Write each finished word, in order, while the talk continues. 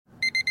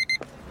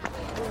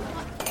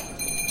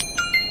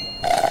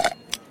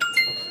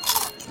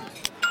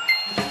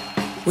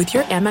With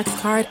your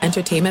Amex card,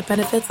 entertainment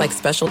benefits like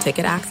special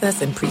ticket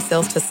access and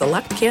pre-sales to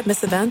select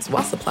can't-miss events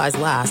while supplies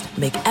last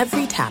make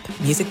every tap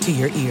music to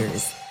your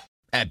ears.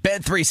 At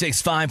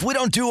Bet365, we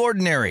don't do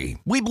ordinary.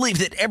 We believe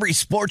that every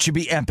sport should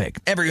be epic.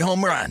 Every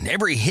home run,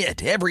 every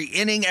hit, every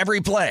inning, every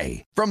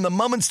play. From the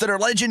moments that are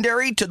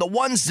legendary to the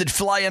ones that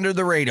fly under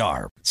the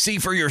radar. See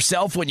for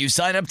yourself when you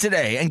sign up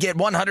today and get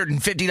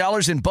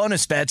 $150 in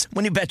bonus bets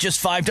when you bet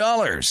just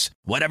 $5.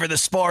 Whatever the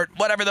sport,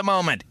 whatever the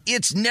moment,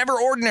 it's never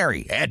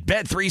ordinary at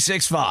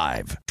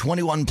Bet365.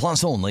 21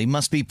 plus only.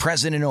 Must be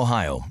present in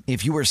Ohio.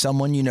 If you or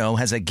someone you know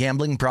has a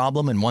gambling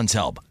problem and wants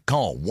help,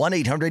 call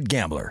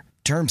 1-800-GAMBLER.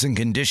 Terms and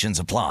conditions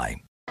apply.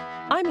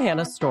 I'm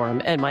Hannah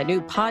Storm, and my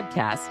new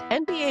podcast,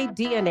 NBA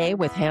DNA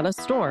with Hannah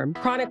Storm,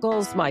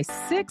 chronicles my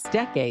 6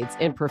 decades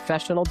in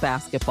professional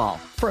basketball.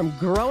 From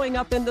growing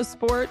up in the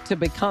sport to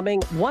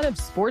becoming one of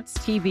sports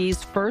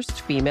TV's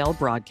first female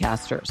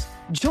broadcasters.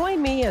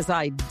 Join me as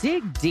I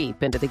dig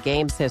deep into the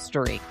game's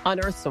history,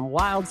 unearth some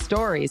wild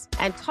stories,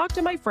 and talk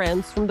to my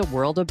friends from the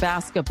world of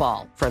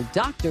basketball, from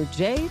Dr.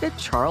 J to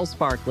Charles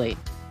Barkley.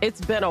 It's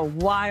been a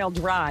wild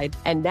ride,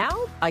 and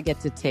now I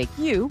get to take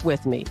you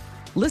with me.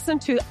 Listen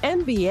to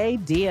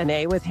NBA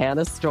DNA with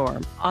Hannah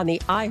Storm on the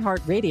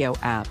iHeartRadio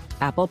app,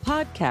 Apple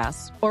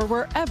Podcasts, or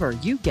wherever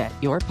you get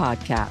your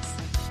podcasts.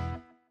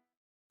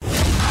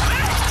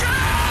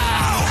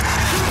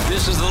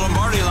 This is the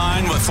Lombardi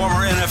Line with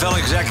former NFL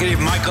executive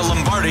Michael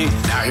Lombardi.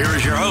 Now here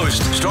is your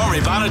host, Stormy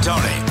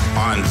Buonantony,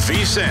 on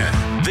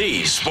VSiN,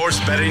 the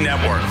Sports Betting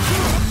Network.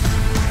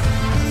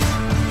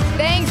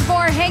 Thanks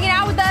for hanging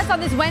out with us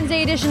on this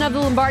Wednesday edition of the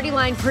Lombardi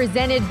Line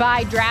presented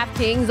by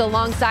DraftKings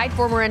alongside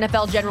former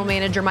NFL General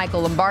Manager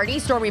Michael Lombardi.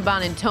 Stormy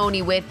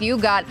Buonantony with you.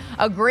 Got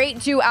a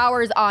great 2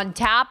 hours on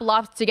tap.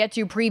 Lots to get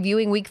to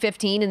previewing Week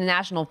 15 in the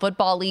National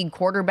Football League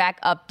quarterback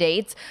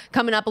updates.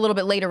 Coming up a little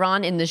bit later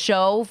on in the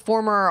show,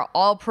 former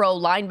All-Pro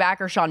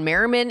linebacker Sean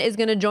Merriman is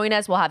going to join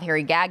us. We'll have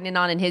Harry Gagnon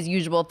on in his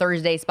usual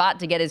Wednesday spot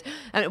to get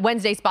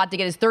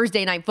his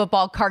Thursday Night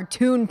Football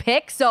cartoon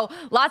pick. So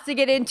lots to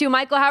get into.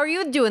 Michael, how are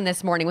you doing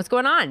this morning? What's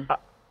going on?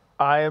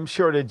 I am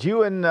sure. Did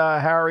you and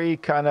Harry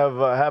kind of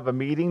have a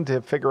meeting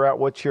to figure out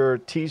what your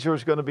teaser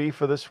is going to be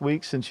for this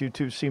week, since you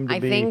two seem to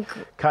be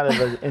kind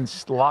of in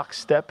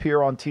lockstep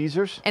here on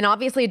teasers? And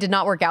obviously it did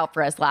not work out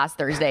for us last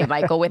Thursday,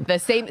 Michael, with the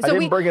same... I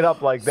didn't bring it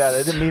up like that.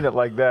 I didn't mean it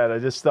like that. I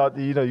just thought,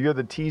 you're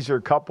the teaser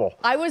couple.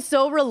 I was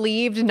so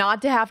relieved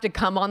not to have to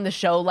come on the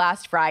show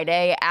last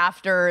Friday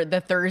after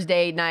the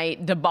Thursday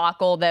night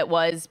debacle that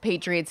was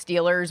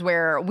Patriots-Steelers,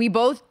 where we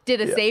both did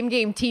a same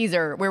game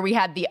teaser where we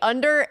had the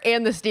under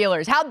and the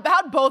Steelers.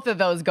 How'd both of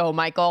those go,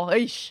 Michael?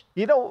 Eesh.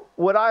 You know,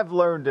 what I've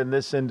learned in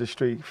this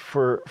industry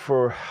for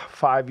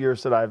 5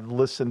 years that I've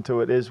listened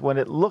to it is when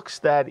it looks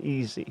that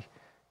easy,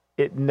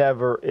 it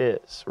never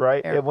is,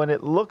 right? And when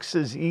it looks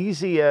as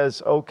easy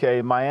as,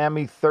 okay,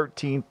 Miami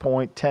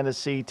 13-point,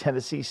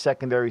 Tennessee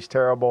secondary's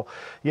terrible.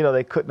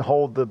 They couldn't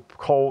hold the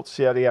Colts,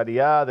 yada, yada,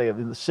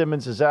 yada.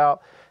 Simmons is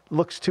out.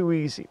 Looks too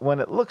easy.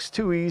 When it looks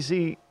too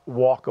easy,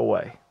 walk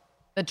away.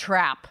 The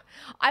trap.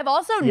 I've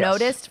also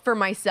noticed for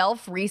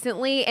myself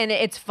recently, and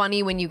it's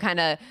funny when you kind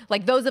of,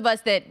 like those of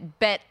us that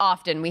bet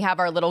often, we have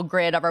our little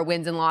grid of our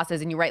wins and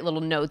losses, and you write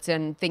little notes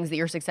and things that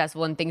you're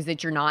successful and things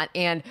that you're not.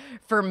 And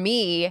for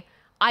me,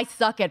 I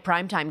suck at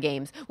primetime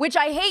games, which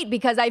I hate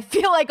because I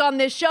feel like on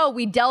this show,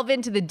 we delve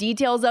into the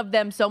details of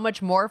them so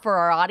much more for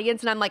our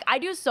audience. And I'm like, I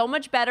do so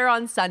much better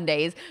on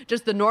Sundays,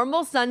 just the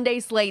normal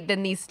Sunday slate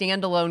than these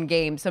standalone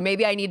games. So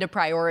maybe I need to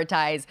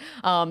prioritize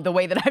the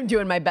way that I'm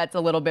doing my bets a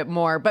little bit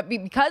more. But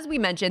because we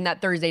mentioned that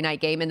Thursday night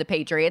game in the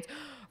Patriots,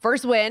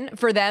 first win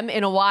for them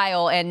in a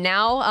while. And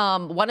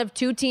now one of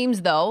two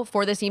teams, though,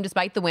 for this team,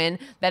 despite the win,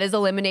 that is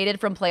eliminated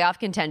from playoff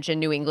contention,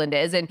 New England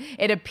is. And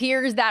it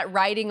appears that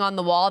writing on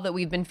the wall that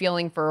we've been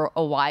feeling for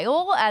a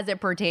while as it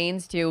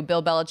pertains to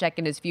Bill Belichick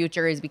and his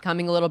future is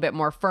becoming a little bit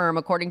more firm.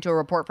 According to a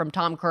report from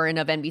Tom Curran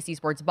of NBC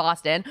Sports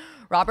Boston,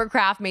 Robert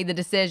Kraft made the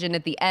decision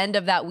at the end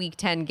of that Week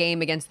 10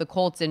 game against the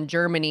Colts in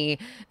Germany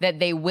that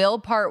they will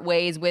part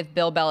ways with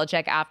Bill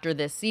Belichick after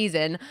this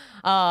season.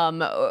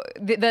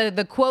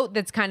 The quote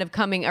that's kind of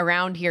coming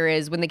around here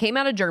is when they came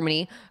out of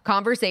Germany,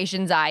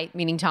 conversations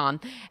meaning Tom,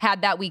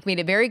 had that week made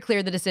it very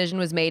clear the decision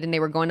was made and they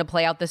were going to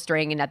play out the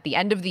string and at the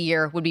end of the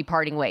year would be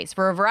parting ways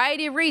for a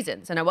variety of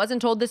reasons. And I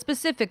wasn't told this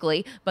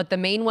specifically, but the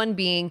main one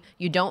being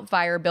you don't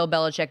fire Bill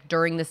Belichick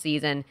during the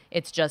season.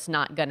 It's just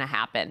not going to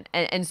happen.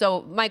 And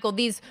so, Michael,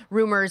 these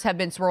rumors have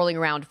been swirling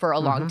around for a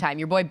long time.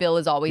 Your boy Bill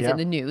is always in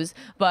the news,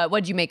 but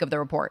what'd you make of the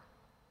report?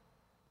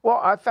 Well,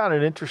 I found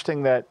it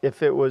interesting that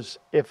if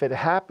it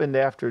happened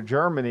after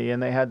Germany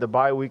and they had the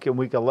bye week in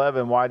week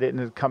 11, why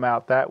didn't it come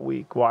out that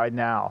week? Why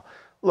now?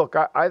 Look,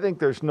 I think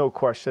there's no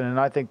question, and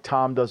I think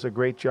Tom does a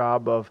great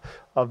job of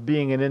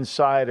being an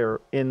insider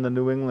in the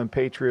New England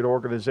Patriot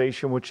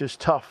organization, which is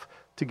tough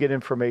to get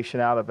information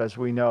out of, as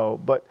we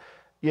know. But,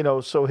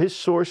 so his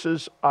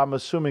sources, I'm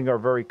assuming, are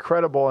very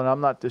credible, and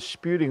I'm not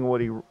disputing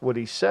what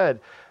he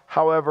said.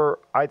 However,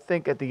 I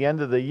think at the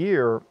end of the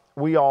year,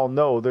 we all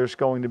know there's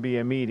going to be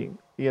a meeting.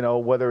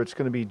 Whether it's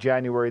going to be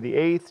January the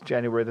 8th,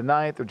 January the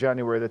 9th, or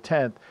January the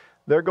 10th,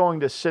 they're going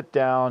to sit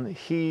down.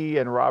 He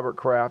and Robert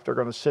Kraft are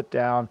going to sit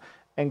down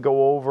and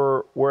go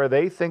over where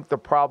they think the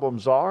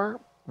problems are,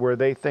 where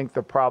they think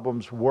the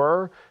problems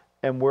were,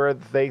 and where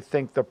they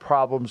think the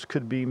problems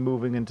could be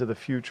moving into the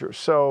future.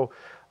 So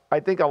I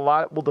think a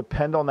lot will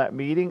depend on that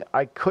meeting.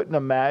 I couldn't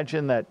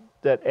imagine that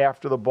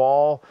after the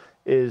ball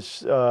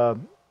is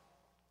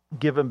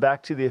given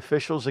back to the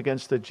officials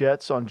against the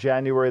Jets on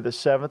January the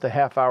 7th, a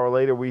half hour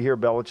later, we hear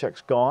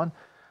Belichick's gone.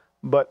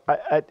 But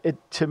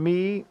to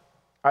me,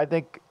 I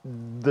think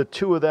the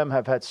two of them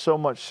have had so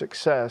much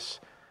success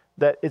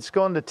that it's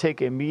going to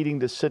take a meeting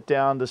to sit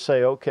down to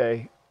say,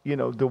 okay,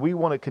 do we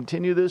want to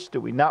continue this? Do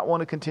we not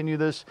want to continue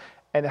this?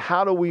 And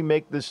how do we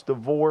make this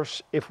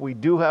divorce, if we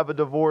do have a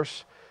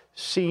divorce,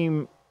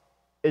 seem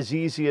as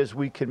easy as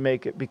we can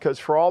make it? Because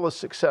for all the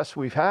success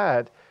we've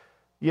had,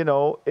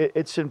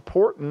 it's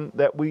important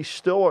that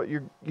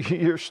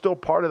you're still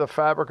part of the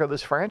fabric of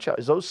this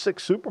franchise. Those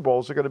 6 Super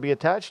Bowls are going to be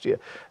attached to you.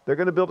 They're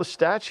going to build a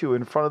statue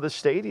in front of the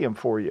stadium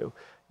for you.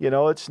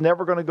 It's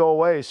never going to go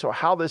away. So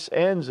how this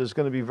ends is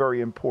going to be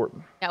very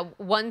important. Yeah,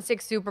 won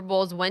 6 Super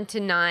Bowls, went to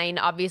 9,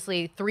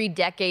 obviously 3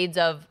 decades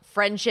of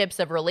friendships,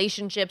 of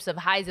relationships, of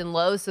highs and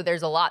lows. So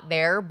there's a lot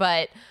there.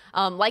 But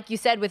like you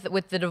said,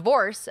 with the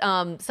divorce,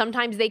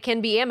 sometimes they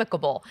can be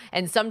amicable.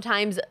 And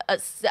sometimes a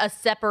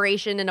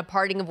separation and a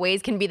parting of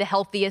ways can be the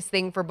healthiest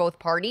thing for both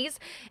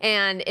parties.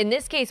 And in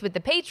this case with the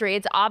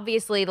Patriots,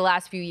 obviously the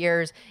last few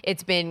years,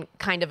 it's been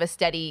kind of a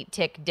steady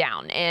tick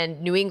down.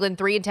 And New England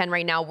 3-10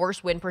 right now,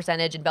 worst win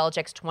percentage in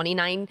Belichick's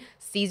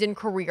 29-season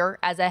career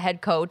as a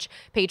head coach.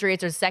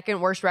 Patriots are second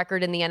worst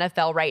record in the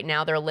NFL right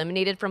now. They're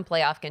eliminated from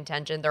playoff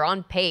contention. They're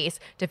on pace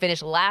to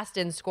finish last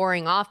in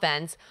scoring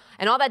offense.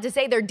 And all that to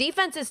say, their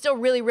defense is still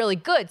really, really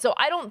good. So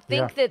I don't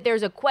think that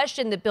there's a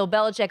question that Bill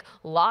Belichick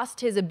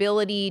lost his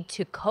ability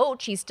to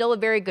coach. He's still a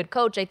very good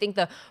coach. I think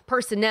the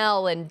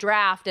personnel and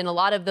draft and a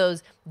lot of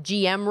those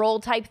GM role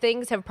type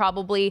things have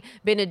probably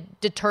been a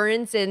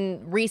deterrence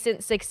in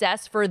recent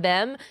success for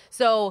them.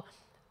 So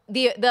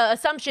the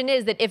assumption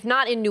is that if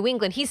not in New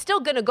England, he's still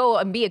going to go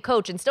and be a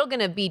coach and still going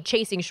to be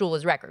chasing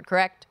Shula's record,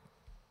 correct?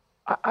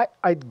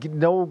 I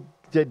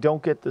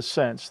don't get the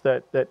sense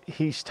that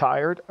he's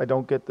tired. I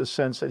don't get the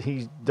sense that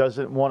he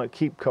doesn't want to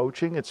keep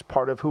coaching. It's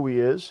part of who he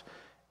is,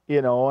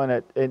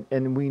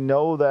 and we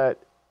know that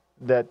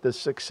the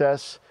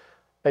success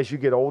as you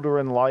get older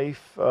in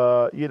life,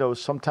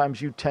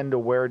 sometimes you tend to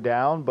wear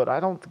down, but I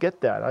don't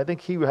get that. I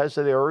think he has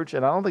the urge,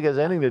 and I don't think it has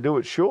anything to do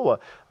with Shula.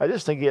 I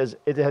just think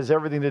it has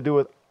everything to do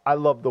with, I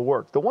love the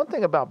work. The one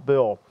thing about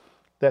Bill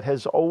that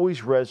has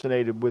always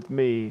resonated with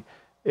me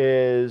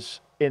is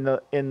in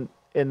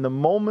the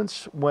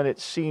moments when it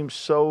seems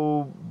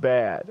so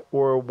bad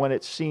or when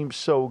it seems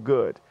so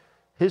good,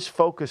 his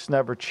focus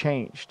never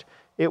changed.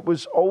 It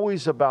was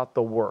always about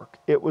the work.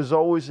 It was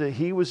always that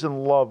he was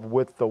in love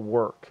with the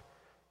work.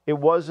 It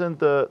wasn't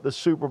the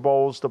Super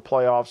Bowls, the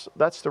playoffs.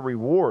 That's the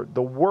reward.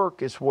 The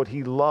work is what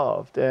he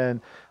loved.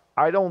 And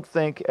I don't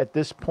think at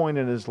this point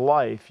in his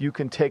life you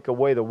can take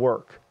away the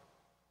work.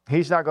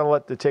 He's not going to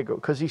let the take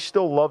because he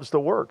still loves the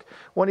work.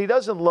 When he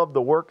doesn't love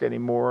the work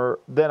anymore,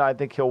 then I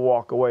think he'll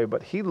walk away.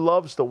 But he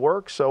loves the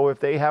work. So if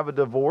they have a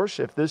divorce,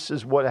 if this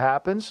is what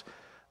happens,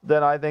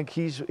 then I think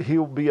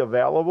he'll be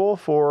available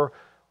for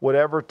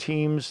whatever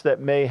teams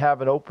that may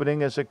have an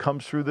opening as it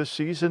comes through this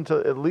season to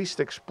at least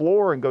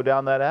explore and go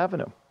down that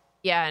avenue.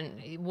 Yeah,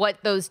 and what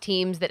those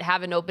teams that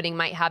have an opening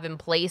might have in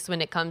place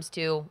when it comes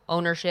to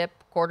ownership,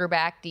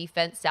 quarterback,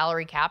 defense,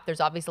 salary cap. There's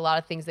obviously a lot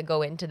of things that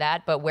go into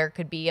that, but where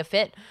could be a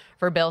fit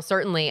for Bill,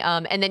 certainly.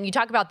 And then you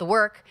talk about the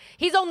work.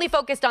 He's only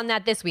focused on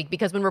that this week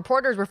because when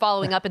reporters were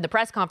following up in the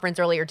press conference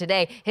earlier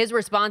today, his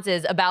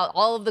responses about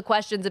all of the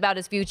questions about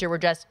his future were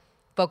just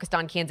focused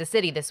on Kansas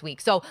City this week.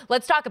 So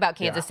let's talk about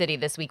Kansas City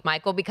this week,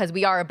 Michael, because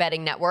we are a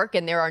betting network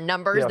and there are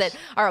numbers that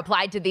are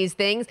applied to these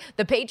things.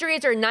 The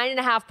Patriots are a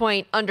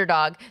 9.5-point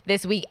underdog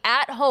this week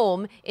at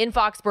home in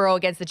Foxborough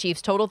against the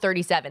Chiefs, total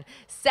 37.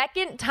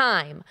 Second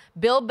time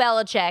Bill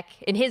Belichick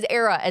in his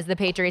era as the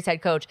Patriots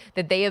head coach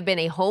that they have been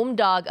a home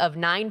dog of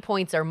 9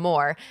 points or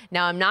more.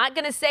 Now, I'm not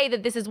going to say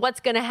that this is what's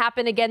going to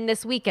happen again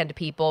this weekend,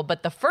 people,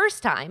 but the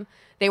first time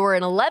they were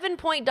an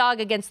 11-point dog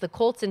against the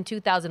Colts in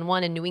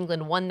 2001, and New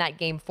England won that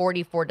game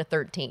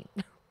 44-13.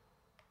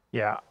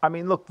 Yeah, I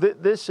mean, look,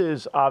 this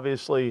is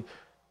obviously,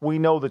 we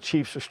know the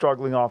Chiefs are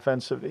struggling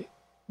offensively.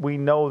 We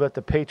know that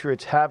the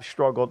Patriots have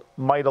struggled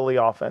mightily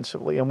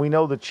offensively, and we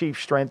know the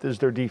Chiefs' strength is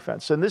their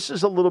defense. And this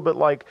is a little bit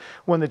like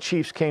when the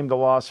Chiefs came to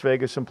Las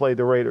Vegas and played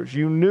the Raiders.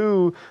 You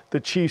knew the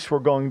Chiefs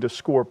were going to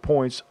score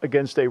points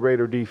against a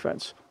Raider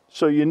defense.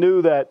 So you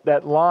knew that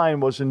that line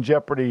was in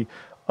jeopardy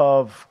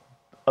of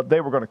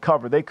they were going to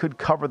cover. They could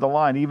cover the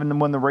line. Even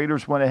when the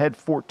Raiders went ahead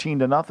 14-0,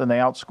 they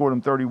outscored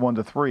them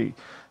 31-3.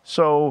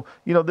 So,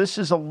 this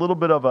is a little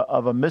bit of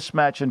a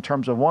mismatch in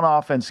terms of one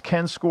offense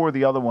can score,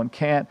 the other one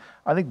can't.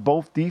 I think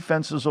both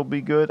defenses will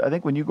be good. I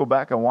think when you go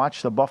back and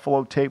watch the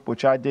Buffalo tape,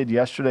 which I did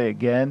yesterday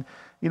again,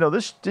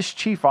 this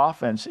Chief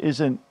offense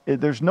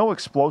there's no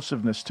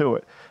explosiveness to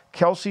it.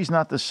 Kelsey's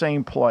not the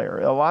same player.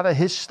 A lot of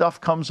his stuff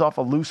comes off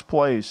of loose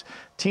plays.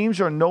 Teams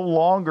are no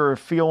longer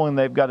feeling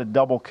they've got to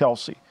double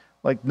Kelsey.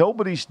 Like,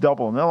 nobody's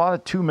doubling. There are a lot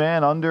of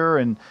two-man under,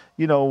 and,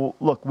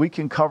 look, we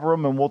can cover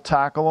him and we'll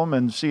tackle him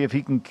and see if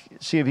he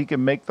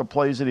can make the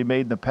plays that he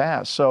made in the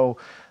past. So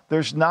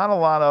there's not a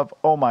lot of,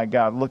 oh, my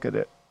God, look at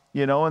it.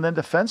 And then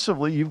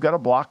defensively, you've got to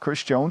block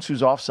Chris Jones,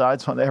 who's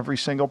offsides on every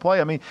single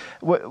play. I mean,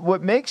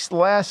 what makes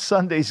last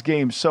Sunday's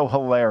game so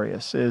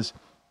hilarious is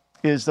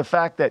the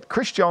fact that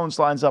Chris Jones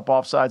lines up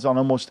offsides on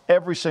almost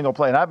every single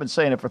play, and I've been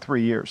saying it for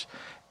 3 years.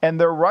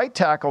 And their right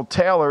tackle,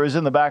 Taylor, is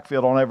in the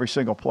backfield on every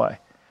single play.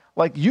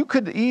 Like, you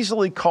could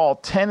easily call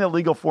 10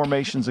 illegal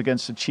formations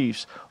against the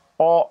Chiefs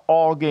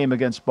all game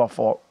against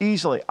Buffalo.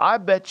 Easily. I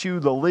bet you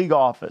the league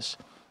office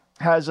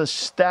has a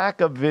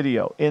stack of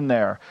video in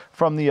there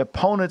from the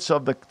opponents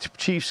of the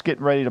Chiefs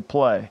getting ready to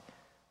play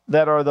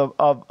that are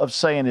of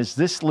saying, is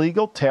this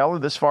legal, Taylor,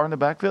 this far in the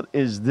backfield?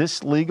 Is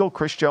this legal,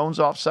 Chris Jones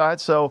offside?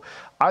 So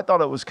I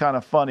thought it was kind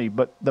of funny,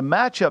 but the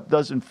matchup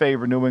doesn't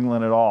favor New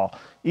England at all.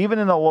 Even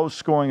in a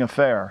low-scoring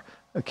affair,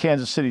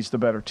 Kansas City's the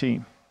better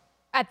team.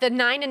 At the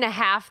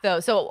 9.5, though,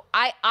 so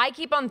I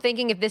keep on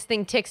thinking if this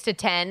thing ticks to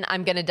 10,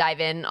 I'm going to dive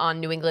in on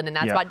New England in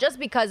that spot, just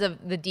because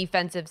of the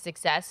defensive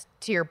success,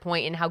 to your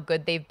point, and how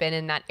good they've been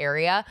in that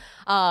area.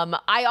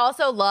 I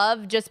also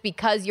love, just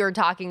because you're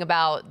talking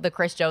about the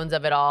Chris Jones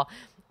of it all,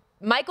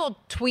 Michael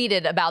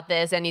tweeted about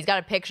this, and he's got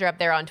a picture up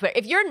there on Twitter.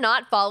 If you're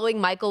not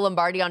following Michael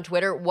Lombardi on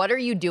Twitter, what are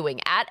you doing?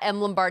 At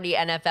 @MLombardi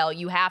NFL,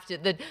 you have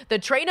to. The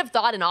train of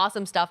thought and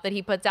awesome stuff that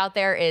he puts out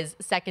there is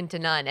second to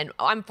none. And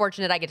I'm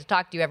fortunate I get to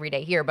talk to you every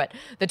day here, but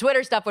the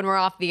Twitter stuff when we're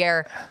off the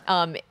air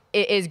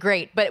is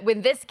great. But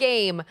with this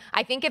game,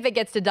 I think if it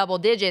gets to double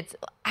digits,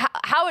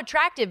 how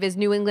attractive is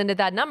New England at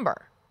that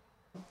number?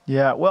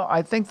 Yeah, well,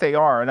 I think they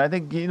are. And I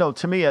think,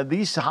 to me,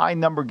 these high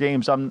number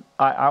games,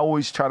 I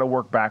always try to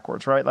work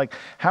backwards, right? Like,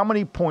 how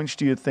many points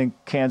do you think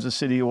Kansas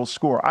City will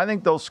score? I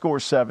think they'll score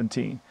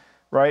 17,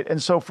 right?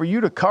 And so for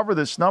you to cover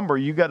this number,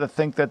 you got to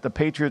think that the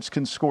Patriots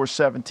can score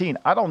 17.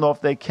 I don't know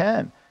if they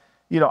can.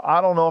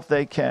 I don't know if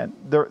they can.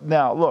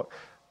 Now, look,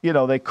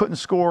 they couldn't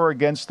score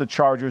against the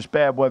Chargers'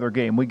 bad weather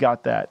game. We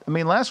got that. I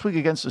mean, last week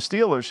against the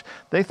Steelers,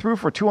 they threw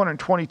for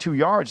 222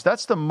 yards.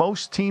 That's the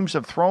most teams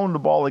have thrown the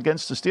ball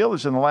against the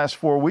Steelers in the last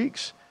 4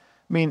 weeks.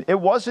 I mean, it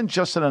wasn't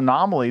just an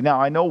anomaly.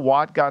 Now, I know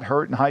Watt got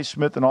hurt and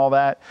Highsmith and all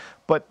that,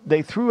 but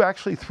they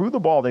actually threw the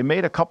ball. They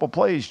made a couple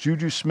plays.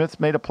 Juju Smith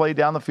made a play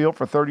down the field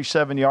for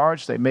 37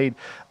 yards. They made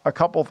a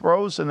couple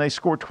throws, and they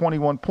scored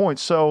 21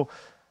 points. So,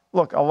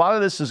 look, a lot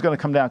of this is going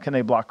to come down, can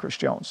they block Chris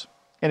Jones?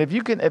 And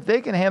if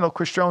they can handle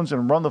Chris Jones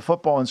and run the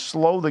football and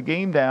slow the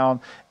game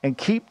down and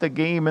keep the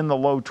game in the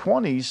low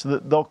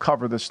 20s, they'll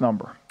cover this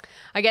number.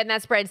 Again,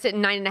 that spread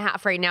sitting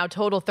 9.5 right now,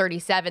 total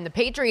 37. The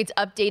Patriots'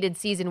 updated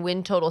season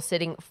win total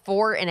sitting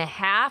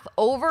 4.5,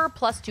 over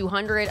plus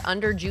 200,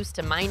 under juice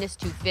to minus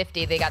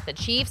 250. They got the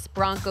Chiefs,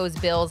 Broncos,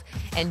 Bills,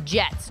 and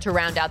Jets to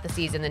round out the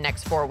season the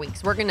next 4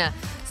 weeks. We're going to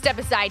step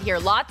aside here.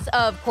 Lots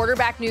of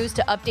quarterback news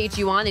to update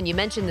you on, and you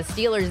mentioned the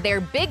Steelers there.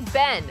 Big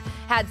Ben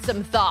had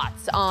some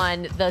thoughts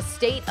on the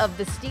state of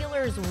the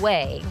Steelers'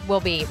 way.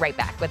 We'll be right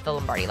back with the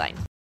Lombardi Line.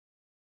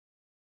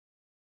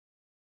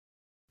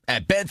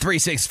 At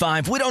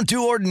Bet365, we don't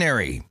do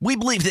ordinary. We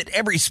believe that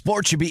every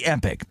sport should be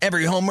epic.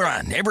 Every home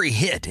run, every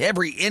hit,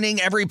 every inning,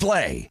 every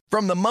play.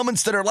 From the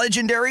moments that are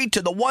legendary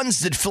to the ones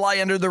that fly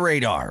under the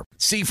radar.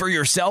 See for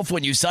yourself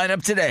when you sign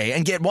up today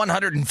and get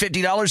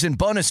 $150 in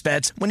bonus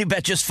bets when you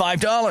bet just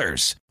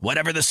 $5.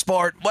 Whatever the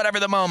sport, whatever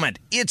the moment,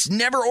 it's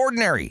never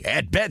ordinary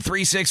at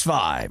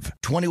Bet365.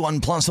 21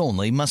 plus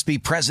only. Must be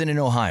present in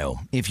Ohio.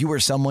 If you or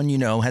someone you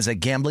know has a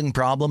gambling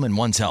problem and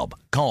wants help,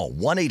 call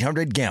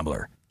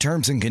 1-800-GAMBLER.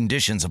 Terms and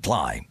conditions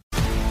apply.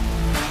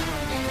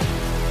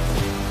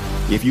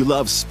 If you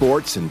love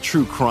sports and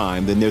true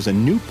crime, then there's a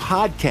new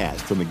podcast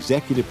from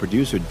executive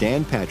producer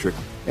Dan Patrick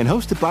and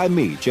hosted by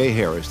me, Jay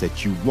Harris,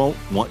 that you won't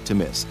want to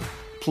miss.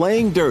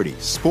 Playing Dirty: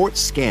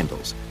 Sports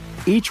Scandals.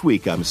 Each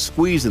week, I'm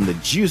squeezing the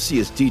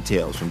juiciest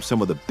details from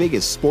some of the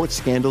biggest sports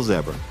scandals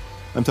ever.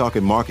 I'm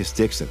talking Marcus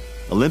Dixon,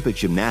 Olympic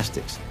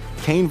gymnastics,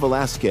 Cain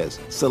Velasquez,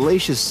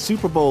 salacious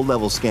Super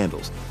Bowl-level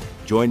scandals.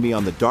 Join me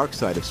on the dark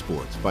side of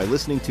sports by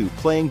listening to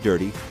Playing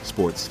Dirty: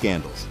 Sports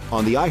Scandals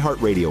on the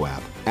iHeartRadio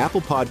app,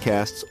 Apple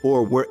Podcasts,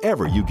 or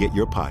wherever you get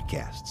your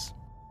podcasts.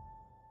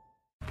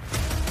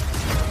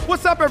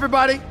 What's up,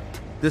 everybody?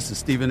 This is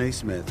Stephen A.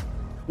 Smith.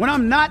 When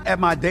I'm not at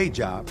my day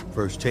job,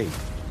 First Take,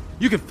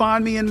 you can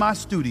find me in my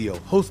studio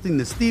hosting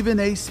the Stephen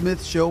A.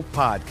 Smith Show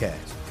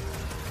podcast.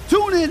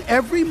 Tune in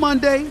every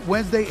Monday,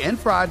 Wednesday, and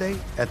Friday,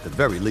 at the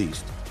very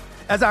least,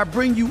 as I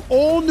bring you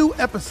all new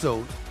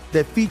episodes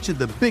that feature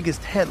the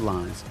biggest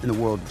headlines in the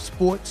world of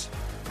sports,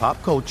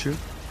 pop culture,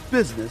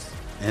 business,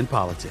 and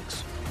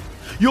politics.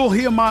 You'll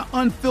hear my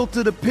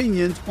unfiltered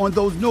opinions on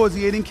those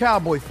nauseating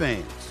Cowboy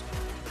fans,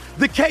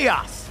 the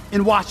chaos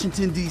in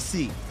Washington,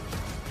 D.C.,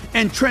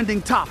 and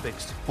trending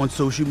topics on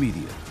social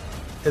media,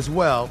 as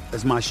well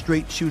as my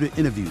straight shooter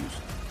interviews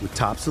with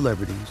top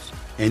celebrities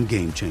and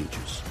game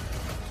changers.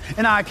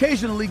 And I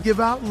occasionally give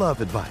out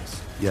love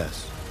advice.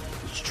 Yes,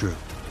 it's true.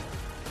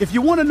 If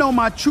you want to know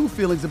my true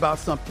feelings about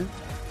something,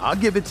 I'll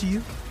give it to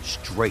you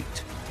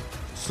straight.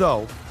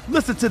 So,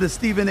 listen to the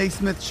Stephen A.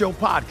 Smith Show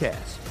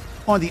podcast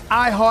on the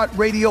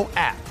iHeartRadio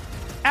app,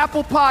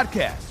 Apple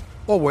Podcasts,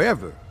 or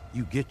wherever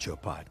you get your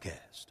podcast.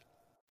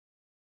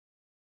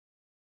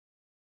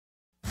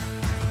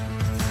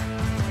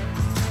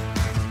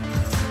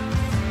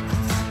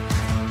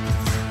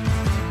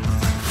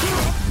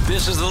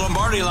 This is the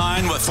Lombardi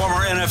Line with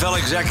former NFL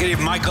executive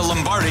Michael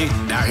Lombardi.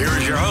 Now here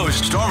is your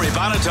host, Stormy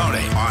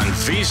Buonantony, on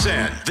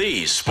VSiN,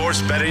 the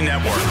Sports Betting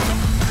Network.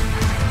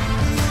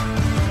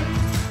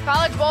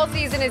 College bowl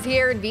season is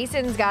here, and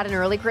VSiN's got an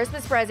early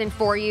Christmas present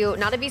for you.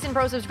 Not a VSiN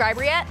Pro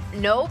subscriber yet?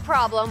 No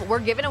problem. We're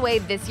giving away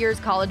this year's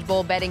college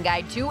bowl betting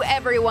guide to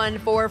everyone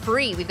for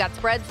free. We've got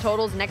spreads,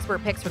 totals, and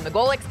expert picks from the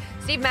Golics,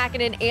 Steve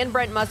Makinen, and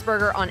Brent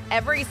Musburger on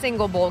every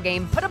single bowl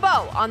game. Put a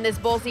bow on this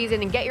bowl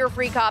season and get your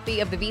free copy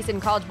of the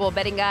VSiN College Bowl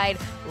Betting Guide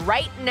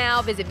right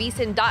now. Visit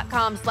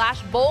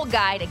vsin.com/bowl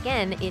guide.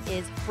 Again, it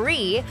is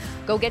free.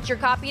 Go get your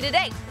copy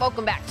today.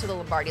 Welcome back to the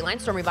Lombardi Line.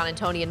 Stormy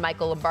Buonantony and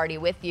Michael Lombardi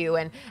with you.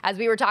 And as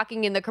we were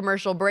talking in the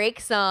commercial break,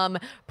 some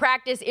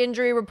practice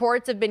injury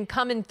reports have been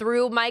coming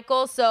through,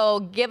 Michael. So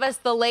give us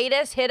the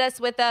latest. Hit us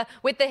with the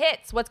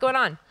hits. What's going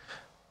on?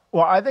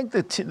 Well, I think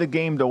the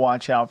game to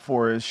watch out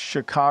for is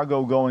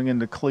Chicago going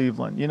into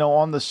Cleveland. You know,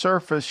 on the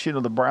surface,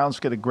 the Browns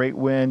get a great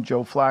win.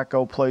 Joe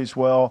Flacco plays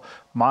well.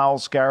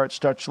 Myles Garrett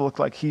starts to look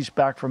like he's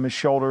back from his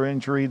shoulder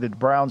injury. The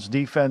Browns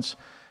defense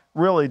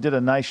really did a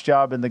nice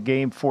job in the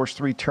game, forced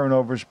 3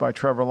 turnovers by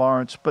Trevor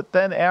Lawrence. But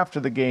then after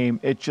the game,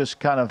 it just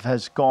kind of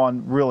has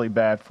gone really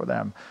bad for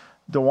them.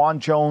 DeJuan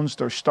Jones,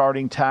 their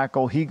starting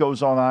tackle, he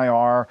goes on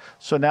IR.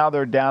 So now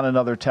they're down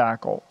another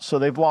tackle. So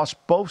they've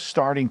lost both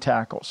starting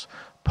tackles.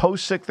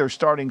 Posick, their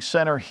starting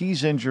center,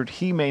 he's injured.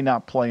 He may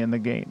not play in the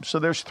game. So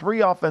there's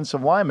 3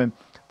 offensive linemen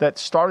that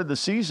started the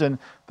season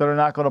that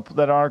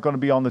aren't going to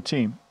be on the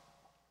team.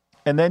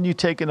 And then you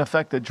take in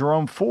effect that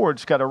Jerome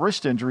Ford's got a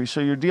wrist injury,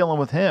 so you're dealing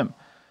with him.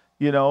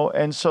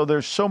 And so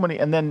there's so many.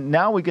 And then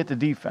now we get to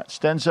defense.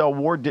 Denzel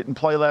Ward didn't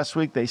play last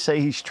week. They say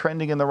he's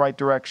trending in the right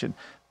direction.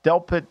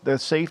 Delpit, the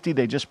safety,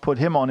 they just put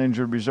him on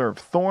injured reserve.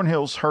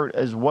 Thornhill's hurt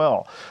as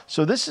well.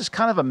 So this is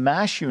kind of a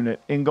mash unit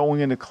in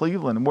going into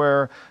Cleveland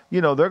where,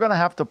 they're going to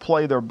have to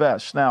play their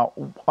best. Now,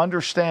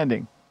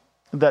 understanding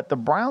that the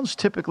Browns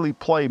typically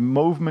play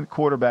movement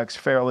quarterbacks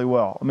fairly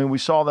well. I mean, we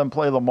saw them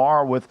play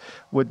Lamar with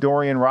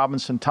Dorian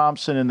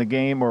Robinson-Thompson in the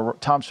game, or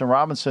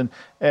Thompson-Robinson,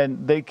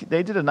 and they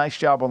did a nice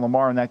job on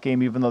Lamar in that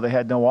game, even though they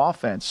had no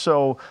offense.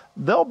 So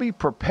they'll be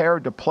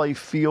prepared to play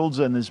Fields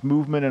and his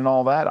movement and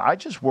all that. I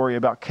just worry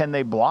about, can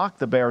they block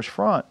the Bears'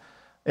 front?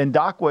 And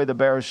Ndakwe, the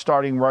Bears'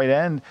 starting right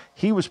end,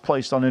 he was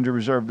placed on injured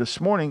reserve this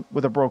morning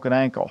with a broken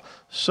ankle.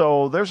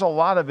 So there's a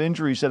lot of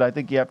injuries that I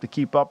think you have to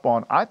keep up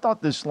on. I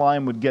thought this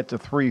line would get to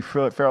 3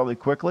 fairly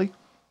quickly.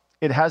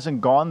 It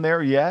hasn't gone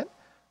there yet.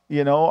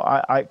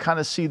 I kind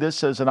of see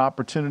this as an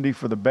opportunity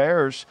for the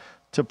Bears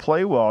to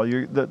play well.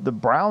 The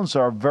Browns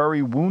are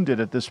very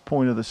wounded at this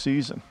point of the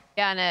season.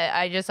 Yeah, and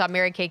I just saw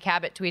Mary Kay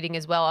Cabot tweeting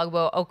as well.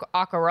 Ogbo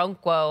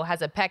Okoronkwo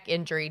has a pec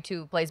injury,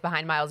 too, plays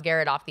behind Myles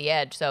Garrett off the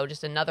edge. So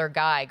just another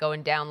guy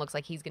going down. Looks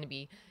like he's going to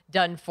be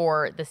done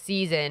for the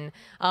season.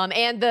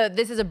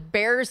 This is a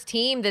Bears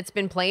team that's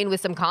been playing with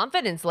some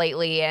confidence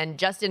lately. And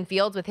Justin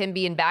Fields, with him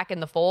being back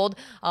in the fold,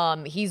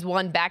 he's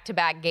won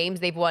back-to-back games.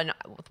 They've won,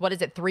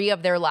 3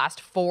 of their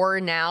last 4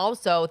 now.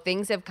 So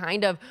things have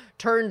kind of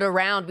turned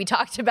around. We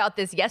talked about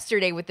this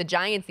yesterday with the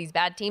Giants. These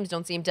bad teams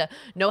don't seem to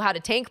know how to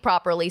tank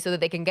properly so that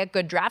they can get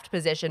good draft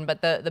position.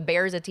 But the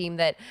Bears, a team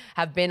that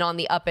have been on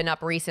the up and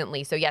up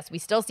recently. So yes, we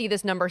still see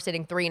this number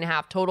sitting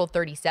 3.5, total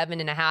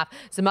 37.5.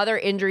 Some other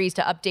injuries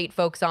to update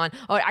folks on.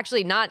 Oh,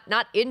 actually not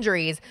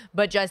injuries,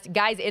 but just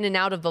guys in and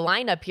out of the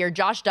lineup here.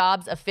 Josh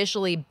Dobbs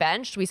officially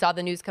benched. We saw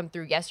the news come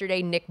through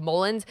yesterday. Nick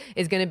Mullins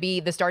is going to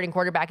be the starting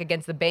quarterback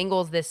against the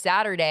Bengals this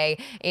Saturday.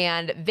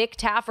 And Vic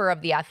Taffer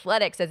of The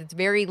Athletic says it's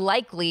very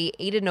likely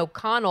Aiden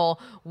O'Connell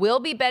will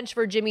be benched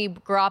for Jimmy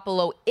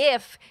Garoppolo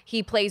if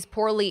he plays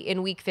poorly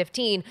in Week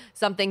 15,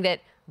 something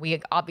that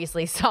we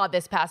obviously saw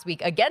this past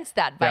week against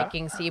that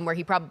Vikings team where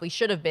he probably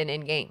should have been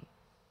in game.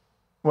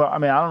 Well, I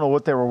mean, I don't know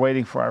what they were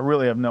waiting for. I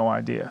really have no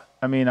idea.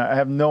 I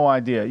have no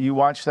idea. You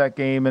watched that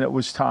game and it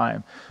was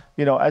time.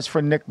 As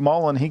for Nick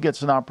Mullen, he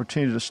gets an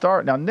opportunity to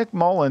start. Now, Nick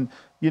Mullen,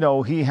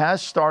 he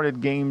has started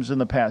games in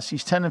the past.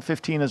 He's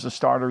 10-15 as a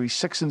starter. He's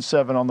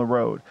 6-7 on the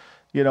road.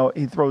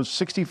 He throws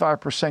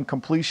 65%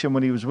 completion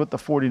when he was with the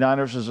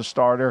 49ers as a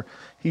starter.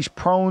 He's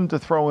prone to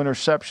throw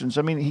interceptions.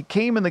 I mean, he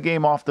came in the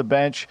game off the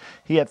bench.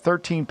 He had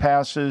 13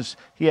 passes.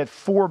 He had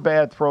 4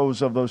 bad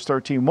throws of those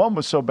 13. One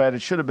was so bad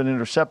it should have been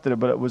intercepted,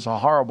 but it was a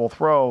horrible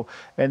throw,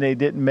 and they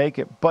didn't make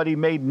it. But he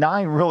made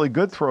 9 really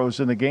good throws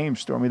in the game,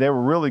 Stormy. They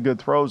were really good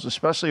throws,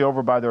 especially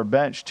over by their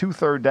bench. 2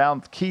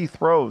 third-down key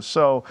throws.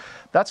 So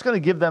that's going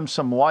to give them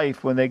some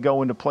life when they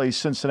go into play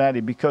Cincinnati,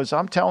 because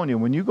I'm telling you,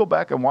 when you go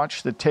back and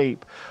watch the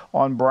tape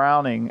on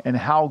Browning and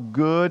how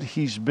good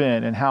he's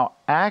been and how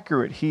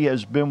accurate he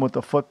has been with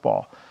the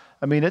football,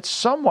 I mean, it's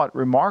somewhat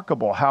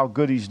remarkable how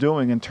good he's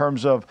doing in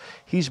terms of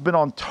he's been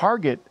on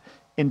target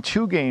in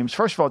 2 games.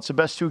 First of all, it's the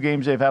best 2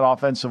 games they've had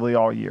offensively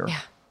all year. Yeah.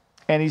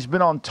 And he's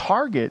been on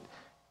target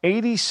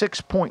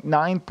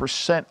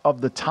 86.9%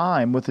 of the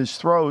time with his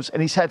throws,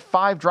 and he's had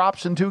 5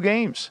 drops in 2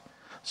 games.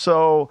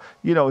 So,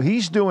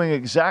 he's doing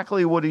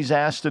exactly what he's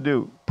asked to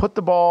do. Put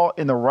the ball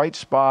in the right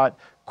spot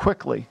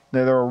quickly.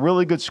 Now, they're a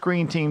really good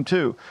screen team,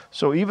 too.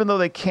 So even though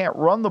they can't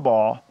run the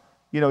ball,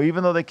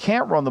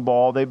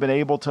 they've been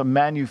able to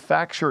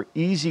manufacture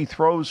easy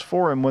throws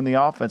for him when the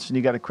offense, and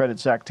you got to credit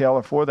Zach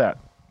Taylor for that.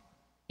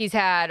 He's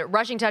had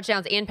rushing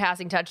touchdowns and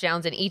passing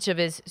touchdowns in each of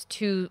his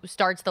 2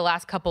 starts the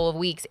last couple of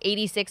weeks.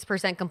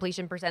 86%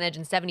 completion percentage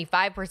and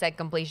 75%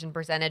 completion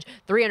percentage.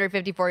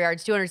 354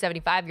 yards,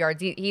 275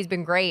 yards. He's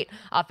been great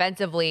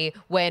offensively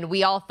when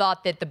we all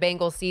thought that the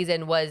Bengals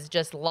season was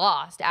just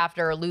lost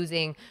after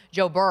losing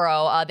Joe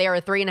Burrow. They are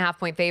a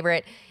 3.5-point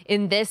favorite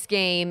in this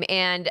game.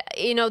 And,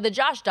 the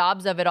Josh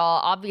Dobbs of it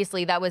all,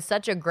 obviously that was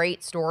such a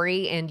great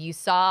story. And you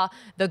saw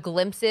the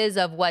glimpses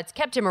of what's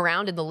kept him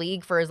around in the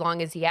league for as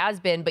long as he has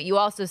been. But you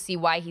also see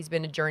why he's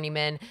been a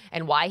journeyman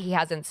and why he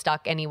hasn't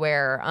stuck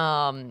anywhere.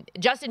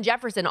 Justin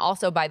Jefferson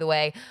also, by the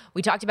way,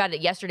 we talked about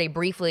it yesterday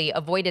briefly,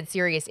 avoided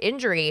serious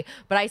injury.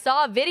 But I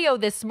saw a video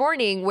this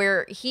morning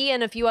where he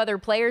and a few other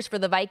players for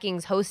the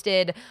Vikings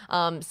hosted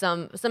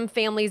some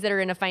families that are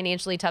in a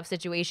financially tough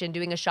situation,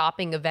 doing a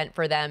shopping event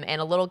for them.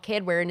 And a little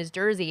kid wearing his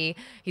jersey,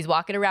 he's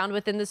walking around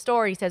within the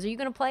store. He says, "Are you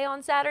going to play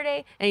on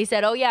Saturday?" And he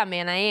said, "Oh yeah,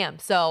 man, I am."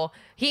 So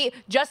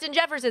Justin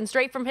Jefferson,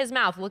 straight from his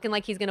mouth, looking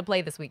like he's going to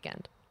play this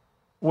weekend.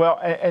 Well,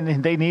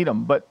 and they need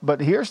him. But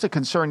here's the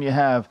concern you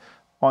have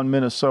on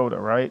Minnesota,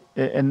 right?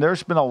 And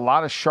there's been a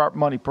lot of sharp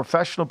money.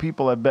 Professional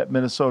people have bet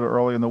Minnesota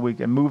early in the week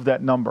and moved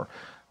that number.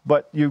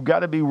 But you've got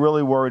to be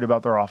really worried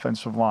about their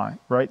offensive line,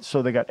 right?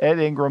 So they got Ed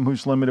Ingram,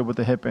 who's limited with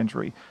a hip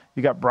injury.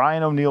 You got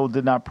Brian O'Neill, who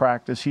did not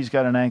practice. He's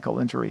got an ankle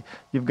injury.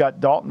 You've got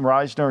Dalton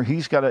Reisner.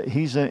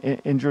 He's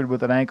injured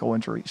with an ankle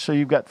injury. So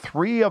you've got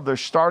 3 of their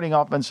starting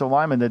offensive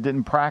linemen that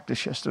didn't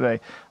practice yesterday.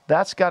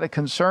 That's got to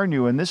concern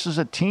you. And this is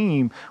a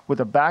team with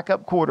a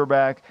backup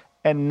quarterback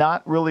and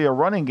not really a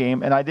running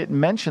game. And I didn't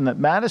mention that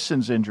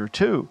Madison's injured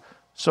too.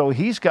 So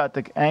he's got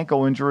the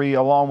ankle injury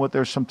along with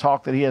there's some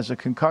talk that he has a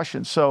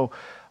concussion. So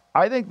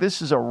I think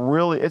this is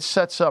it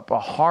sets up a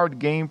hard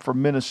game for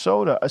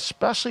Minnesota,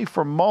 especially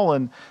for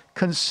Mullen,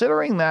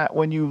 considering that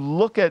when you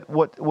look at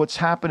what's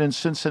happened in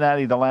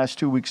Cincinnati the last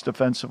 2 weeks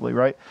defensively,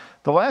 right?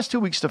 The last 2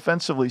 weeks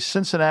defensively,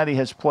 Cincinnati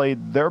has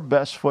played their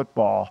best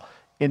football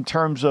in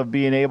terms of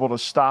being able to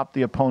stop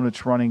the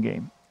opponent's running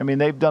game. I mean,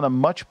 they've done a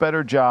much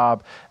better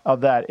job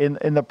of that.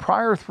 In the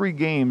prior 3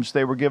 games,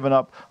 they were giving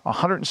up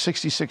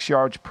 166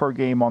 yards per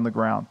game on the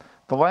ground.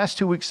 The last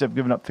 2 weeks, they've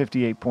given up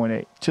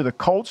 58.8 to the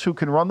Colts, who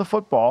can run the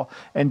football,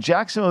 and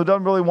Jacksonville, who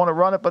doesn't really want to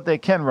run it, but they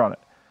can run it.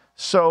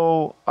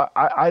 So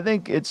I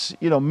think it's,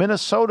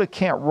 Minnesota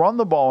can't run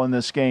the ball in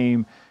this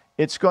game.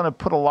 It's going to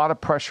put a lot of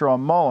pressure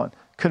on Mullen.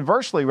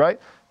 Conversely, right?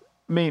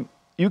 I mean,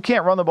 you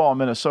can't run the ball in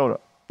Minnesota.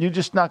 You're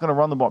just not going to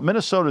run the ball.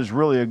 Minnesota is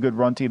really a good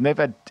run team. They've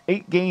had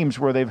 8 games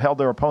where they've held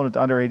their opponent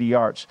to under 80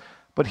 yards.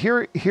 But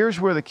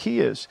here's where the key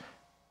is.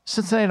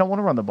 Cincinnati don't want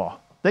to run the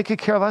ball. They could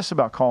care less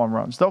about calling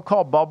runs. They'll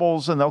call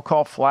bubbles and they'll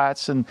call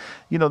flats. And,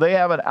 they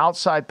have an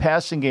outside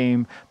passing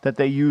game that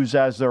they use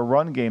as their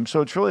run game.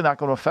 So it's really not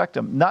going to affect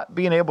them. Not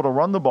being able to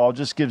run the ball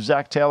just gives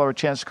Zach Taylor a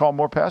chance to call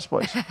more pass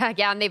plays.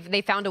 Yeah, and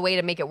they found a way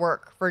to make it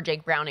work for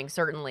Jake Browning,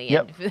 certainly.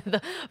 Yep. And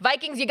the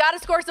Vikings, you got to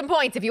score some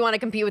points if you want to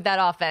compete with that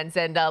offense.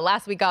 And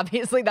last week,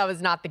 obviously, that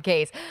was not the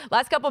case.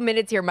 Last couple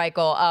minutes here,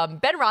 Michael.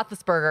 Ben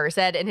Roethlisberger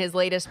said in his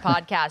latest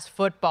podcast,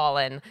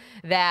 Footballin',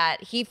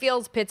 that he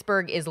feels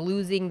Pittsburgh is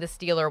losing the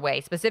Steeler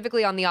way,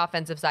 specifically on the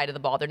offensive side of the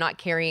ball. They're not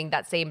carrying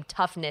that same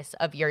toughness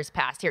of years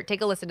past. Here,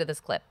 take a listen to this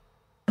clip.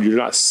 You're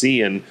not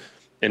seeing,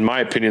 in my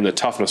opinion, the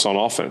toughness on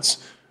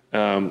offense.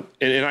 And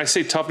I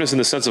say toughness in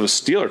the sense of a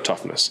Steeler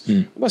toughness.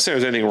 I'm not saying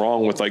there's anything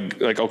wrong with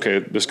like okay,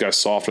 this guy's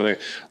soft. Or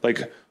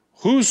like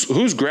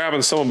who's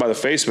grabbing someone by the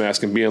face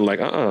mask and being like,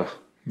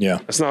 yeah,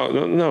 that's not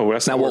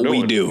what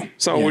we do.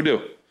 It's not what we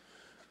do.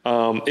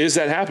 Is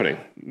that happening?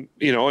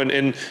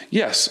 And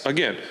yes,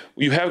 again,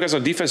 you have guys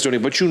on defense doing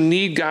it, but you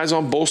need guys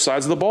on both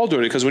sides of the ball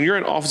doing it, because when you're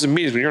in offensive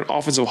meetings, when you're in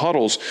offensive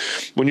huddles,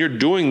 when you're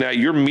doing that,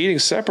 you're meeting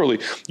separately.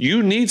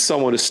 You need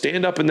someone to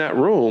stand up in that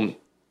room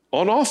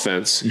on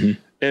offense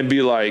and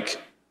be like,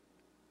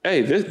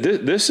 hey,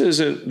 this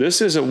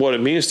isn't what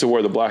it means to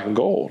wear the black and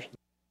gold.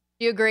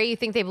 Do you agree? You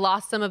think they've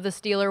lost some of the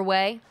Steeler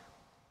way?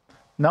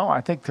 No,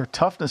 I think their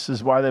toughness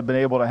is why they've been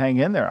able to hang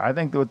in there. I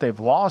think that what they've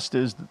lost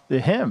is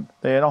him.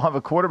 They don't have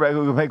a quarterback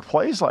who can make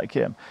plays like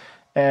him.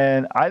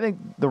 And I think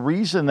the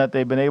reason that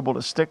they've been able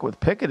to stick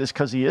with Pickett is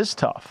because he is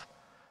tough.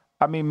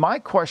 I mean, my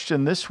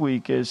question this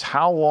week is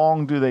how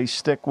long are they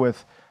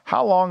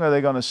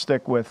going to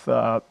stick with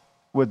my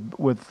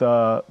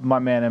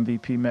man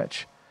MVP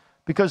Mitch?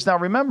 Because now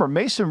remember,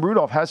 Mason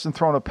Rudolph hasn't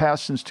thrown a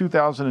pass since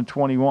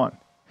 2021.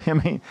 I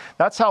mean,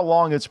 that's how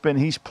long it's been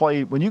he's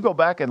played. When you go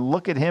back and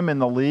look at him in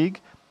the league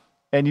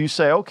and you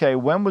say, okay,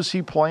 when was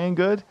he playing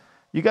good?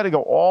 You got to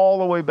go all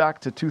the way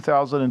back to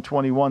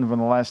 2021 from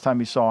the last time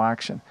you saw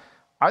action.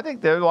 I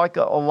think they're like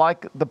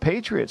the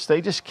Patriots.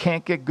 They just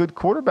can't get good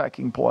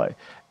quarterbacking play.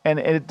 And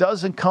it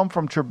doesn't come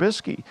from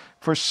Trubisky.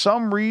 For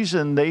some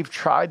reason, they've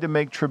tried to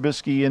make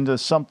Trubisky into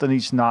something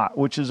he's not,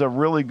 which is a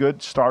really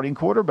good starting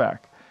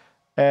quarterback.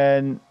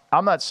 And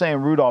I'm not saying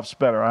Rudolph's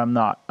better. I'm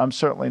not. I'm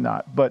certainly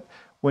not. But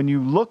when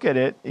you look at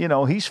it,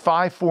 he's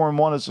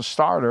 5-4-1 as a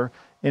starter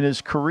in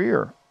his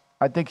career.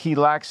 I think he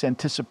lacks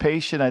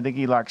anticipation. I think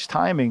he lacks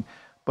timing.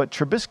 But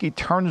Trubisky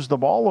turns the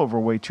ball over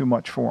way too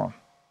much for him.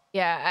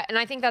 Yeah, and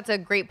I think that's a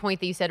great point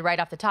that you said right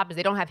off the top is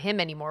they don't have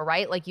him anymore,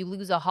 right? Like you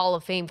lose a Hall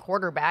of Fame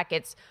quarterback,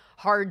 it's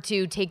hard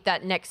to take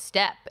that next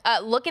step.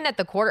 Looking at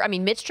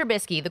Mitch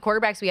Trubisky, the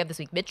quarterbacks we have this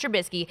week, Mitch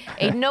Trubisky,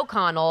 Aiden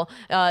O'Connell,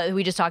 who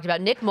we just talked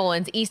about, Nick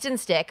Mullins, Easton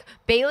Stick,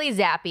 Bailey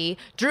Zappi,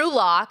 Drew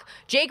Lock,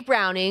 Jake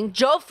Browning,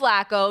 Joe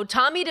Flacco,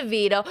 Tommy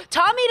DeVito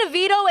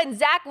and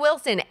Zach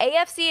Wilson,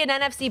 AFC and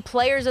NFC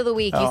Players of the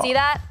Week. You see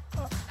that?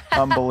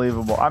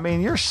 Unbelievable. I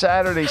mean, your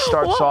Saturday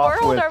starts off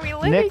with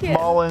Nick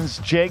Mullins,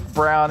 Jake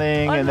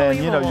Browning, and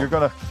then, you're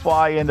going to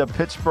fly into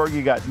Pittsburgh.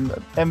 You got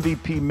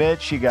MVP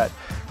Mitch. You got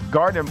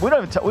Gardner.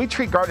 We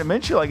treat Gardner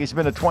Minshew like he's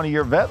been a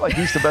 20-year vet, like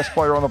he's the best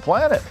player on the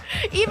planet.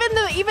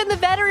 Even the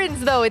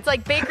veterans, though. It's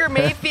like Baker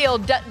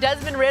Mayfield,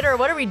 Desmond Ridder.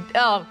 What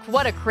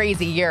a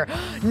crazy year.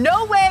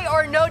 No way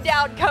or no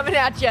doubt coming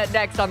at you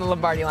next on the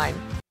Lombardi Line.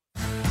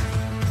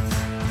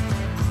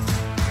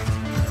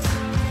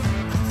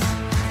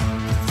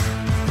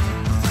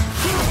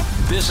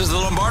 This is the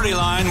Lombardi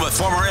Line with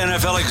former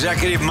NFL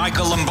executive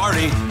Michael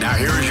Lombardi. Now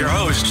here is your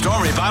host,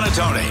 Stormy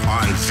Buonantony,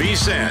 on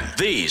VSiN,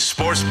 the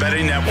Sports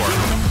Betting Network.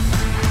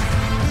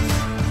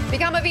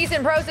 Become a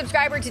VSiN Pro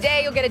subscriber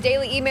today. You'll get a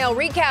daily email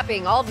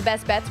recapping all the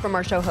best bets from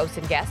our show hosts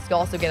and guests. You'll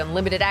also get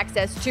unlimited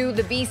access to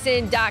the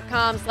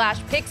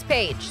VSiN.com/picks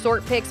page.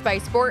 Sort picks by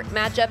sport,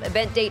 matchup,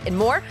 event date, and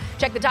more.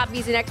 Check the top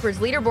VSiN experts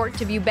leaderboard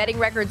to view betting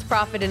records,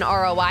 profit, and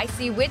ROI.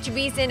 See which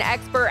VSiN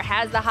expert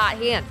has the hot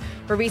hand.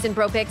 For VSiN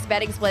Pro picks,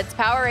 betting splits,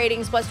 power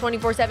ratings, plus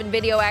 24/7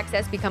 video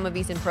access, become a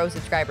VSiN Pro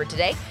subscriber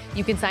today.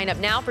 You can sign up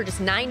now for just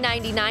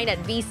 $9.99 at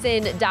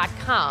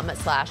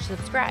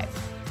VSiN.com/subscribe.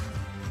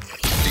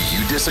 Do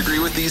you disagree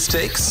with these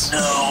takes?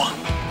 No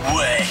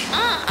way.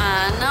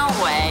 No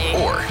way.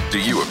 Or do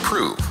you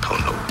approve? Oh,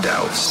 no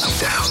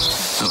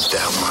doubts. No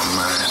doubt in my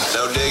mind.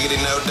 No diggity,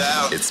 no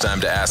doubt. It's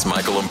time to ask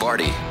Michael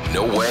Lombardi.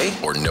 No way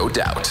or no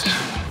doubt.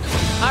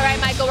 All right,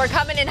 Michael, we're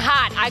coming in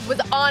hot. I was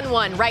on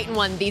one, writing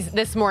one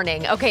this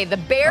morning. Okay, the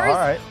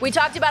Bears, we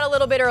talked about a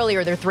little bit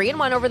earlier. They're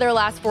 3-1 over their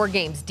last 4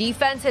 games.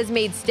 Defense has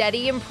made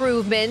steady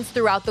improvements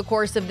throughout the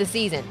course of the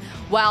season.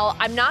 While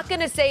I'm not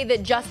going to say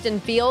that Justin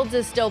Fields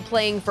is still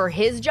playing for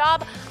his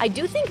job, I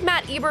do think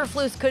Matt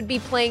Eberflus could be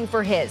playing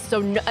for his,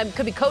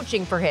 could be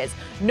coaching for his.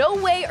 No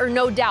way or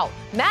no doubt,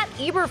 Matt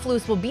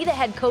Eberflus will be the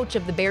head coach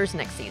of the Bears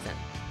next season.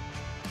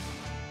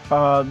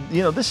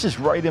 This is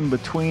right in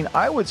between.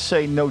 I would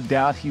say no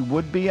doubt he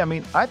would be. I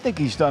mean, I think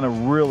he's done a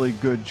really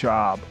good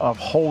job of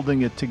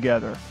holding it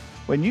together.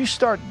 When you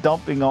start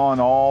dumping on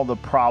all the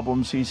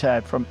problems he's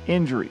had from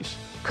injuries,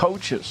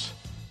 coaches,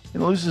 he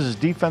loses his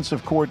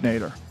defensive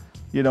coordinator,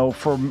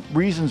 for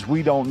reasons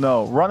we don't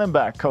know. Running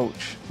back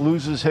coach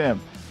loses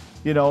him.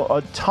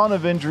 A ton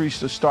of injuries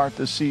to start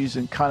the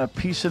season, kind of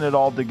piecing it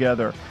all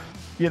together.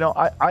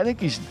 I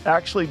think he's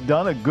actually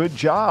done a good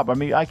job. I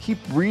mean, I keep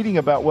reading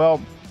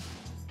about,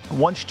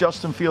 once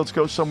Justin Fields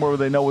goes somewhere where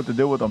they know what to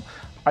do with him,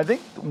 I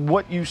think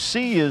what you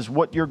see is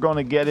what you're going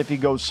to get if he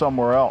goes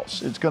somewhere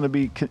else. It's going to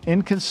be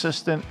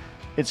inconsistent.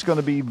 It's going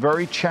to be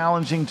very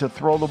challenging to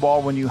throw the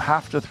ball when you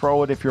have to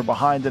throw it if you're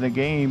behind in a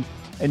game,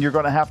 and you're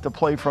going to have to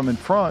play from in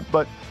front.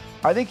 But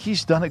I think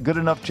he's done a good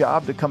enough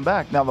job to come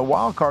back. Now, the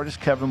wild card is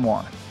Kevin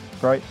Warren,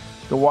 right?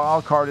 The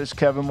wild card is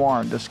Kevin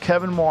Warren. Does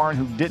Kevin Warren,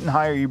 who didn't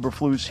hire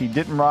Eberflus, he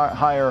didn't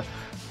hire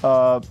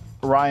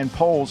Ryan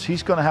Poles,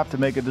 he's going to have to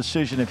make a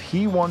decision if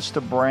he wants to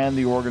brand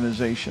the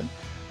organization,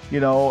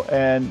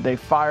 and they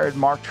fired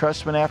Mark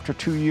Trestman after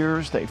 2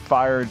 years. They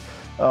fired,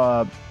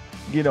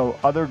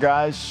 other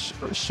guys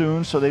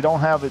soon. So they don't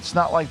have, it's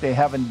not like they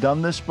haven't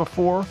done this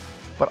before,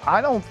 but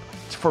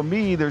for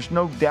me, there's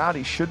no doubt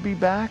he should be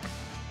back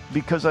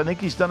because I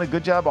think he's done a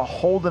good job of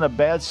holding a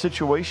bad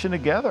situation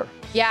together.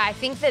 Yeah, I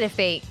think that if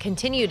they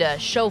continue to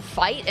show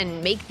fight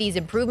and make these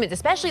improvements,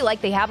 especially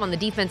like they have on the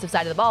defensive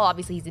side of the ball,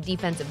 obviously he's a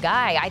defensive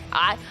guy,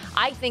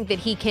 I think that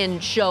he can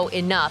show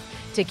enough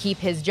to keep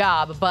his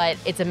job, but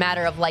it's a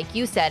matter of, like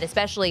you said,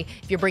 especially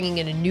if you're bringing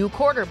in a new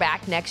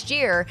quarterback next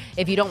year,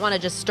 if you don't want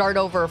to just start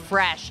over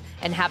fresh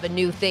and have a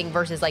new thing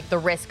versus like the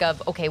risk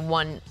of, a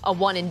one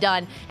and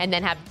done, and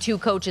then have 2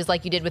 coaches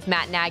like you did with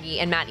Matt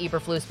Nagy and Matt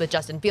Eberflus with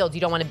Justin Fields.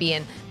 You don't want to be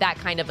in that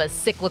kind of a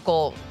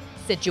cyclical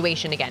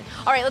situation again.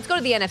 All right, let's go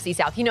to the NFC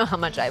South. You know how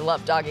much I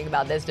love talking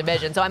about this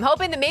division, so I'm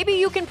hoping that maybe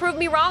you can prove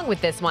me wrong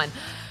with this one.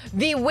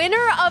 The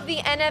winner of the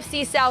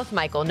NFC South,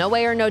 Michael, no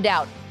way or no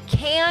doubt,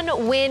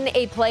 can win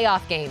a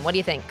playoff game. What do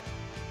you think?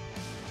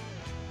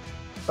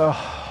 They're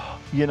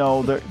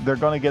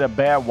going to get a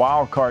bad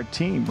wild card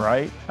team,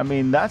 right? I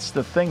mean, that's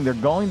the thing. They're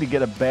going to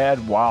get a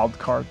bad wild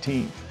card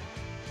team.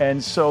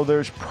 And so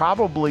there's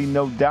probably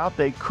no doubt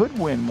they could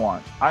win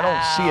one. I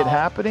don't see it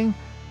happening,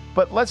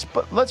 but let's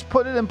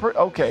put it in.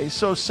 Okay,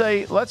 so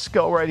let's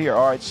go right here.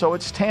 All right, so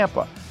it's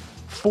Tampa.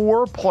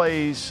 4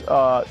 plays,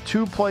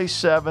 2 plays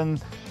 7,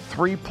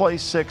 3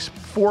 plays 6,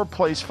 4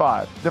 plays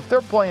 5.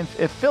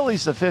 If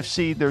Philly's the 5th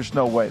seed, there's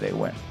no way they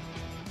win.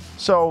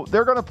 So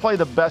they're going to play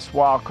the best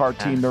wild card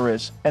team there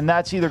is, and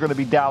that's either going to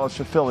be Dallas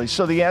or Philly.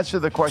 So the answer to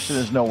the question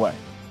is no way.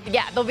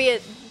 Yeah, they'll be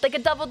like a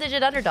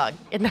double-digit underdog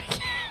in that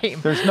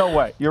game. There's no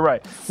way. You're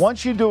right.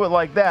 Once you do it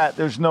like that,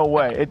 there's no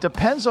way. It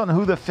depends on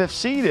who the 5th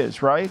seed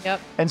is, right?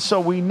 Yep. And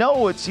so we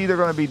know it's either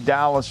going to be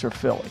Dallas or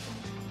Philly.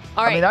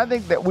 All right. I mean, I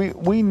think that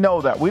we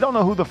know that. We don't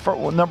know who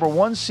the number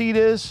 1 seed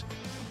is,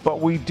 but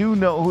we do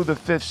know who the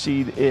 5th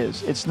seed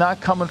is. It's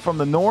not coming from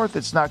the north,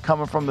 it's not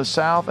coming from the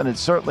south, and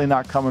it's certainly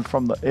not coming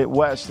from the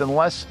west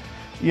unless,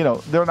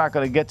 they're not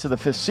going to get to the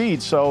 5th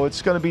seed. So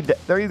it's going to be,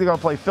 they're either going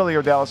to play Philly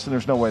or Dallas, and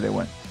there's no way they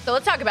win. So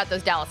let's talk about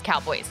those Dallas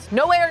Cowboys.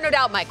 No way or no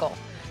doubt, Michael.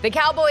 The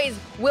Cowboys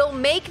will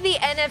make the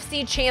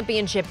NFC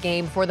Championship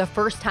game for the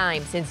first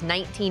time since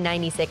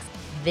 1996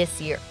 this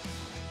year.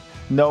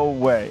 No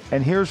way.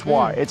 And here's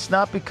why. It's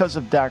not because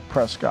of Dak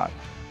Prescott.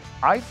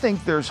 I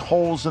think there's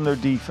holes in their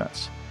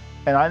defense.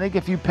 And I think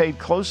if you paid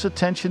close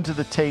attention to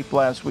the tape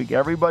last week,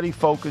 everybody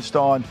focused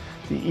on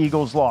the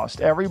Eagles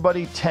lost.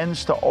 Everybody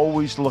tends to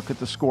always look at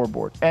the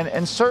scoreboard.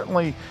 And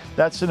certainly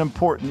that's an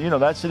important,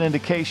 that's an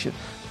indication.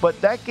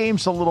 But that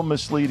game's a little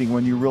misleading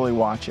when you really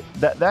watch it.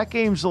 That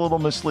game's a little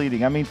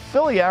misleading. I mean,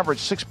 Philly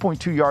averaged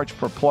 6.2 yards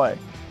per play,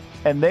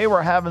 and they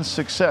were having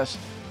success.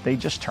 They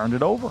just turned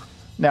it over.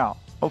 Now,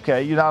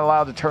 okay, you're not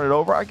allowed to turn it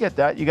over. I get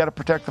that. You got to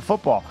protect the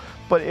football.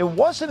 But it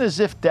wasn't as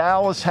if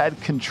Dallas had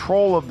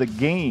control of the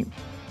game.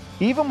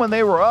 Even when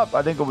they were up,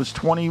 I think it was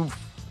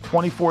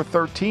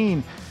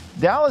 24-13,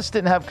 Dallas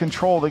didn't have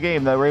control of the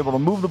game. They were able to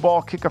move the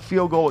ball, kick a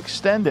field goal,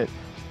 extend it.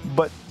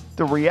 But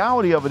the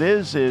reality of it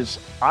is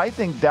I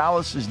think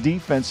Dallas's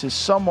defense is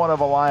somewhat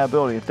of a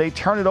liability. If they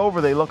turn it over,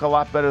 they look a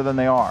lot better than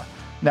they are.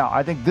 Now,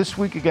 I think this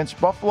week against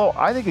Buffalo,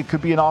 I think it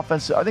could be an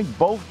offensive. I think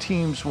both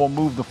teams will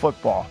move the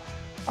football.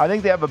 I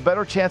think they have a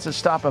better chance of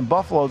stopping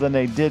Buffalo than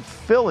they did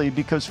Philly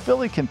because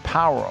Philly can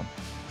power them,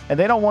 and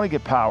they don't want to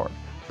get powered.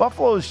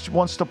 Buffalo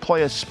wants to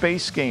play a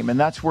space game, and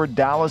that's where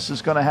Dallas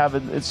is going to have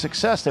its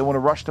success. They want to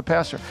rush the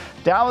passer.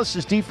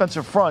 Dallas's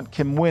defensive front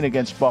can win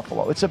against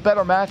Buffalo. It's a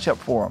better matchup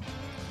for them.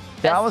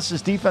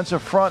 Dallas's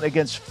defensive front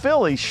against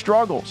Philly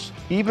struggles,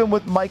 even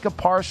with Micah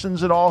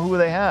Parsons and all who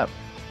they have.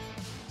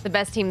 The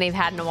best team they've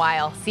had in a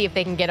while. See if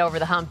they can get over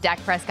the hump.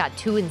 Dak Prescott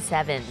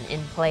 2-7 in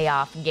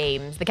playoff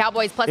games. The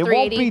Cowboys plus 380.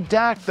 It won't be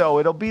Dak, though.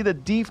 It'll be the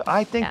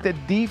I think the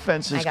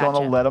defense is going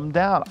to let them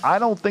down. I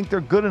don't think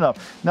they're good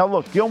enough. Now,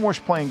 look, Gilmore's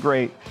playing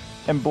great,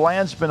 and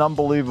Bland's been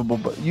unbelievable,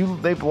 but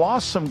they've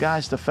lost some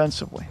guys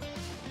defensively.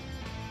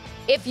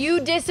 If you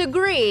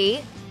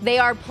disagree, they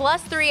are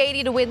plus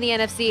 380 to win the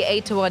NFC,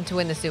 8-1 to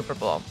win the Super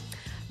Bowl.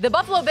 The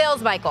Buffalo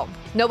Bills, Michael,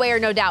 no way or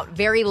no doubt,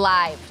 very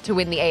live to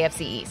win the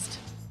AFC East.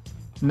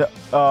 No,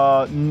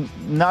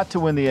 not to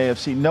win the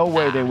AFC. No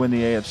way they win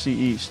the AFC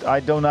East.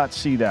 I do not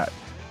see that.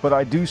 But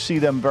I do see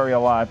them very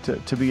alive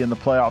to be in the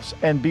playoffs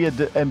and be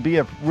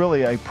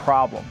really a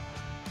problem.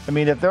 I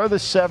mean, if they're the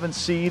 7th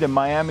seed and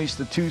Miami's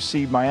the 2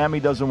 seed,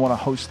 Miami doesn't want to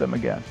host them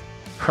again.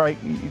 Right?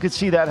 You could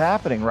see that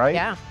happening, right?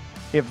 Yeah.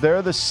 If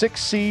they're the 6th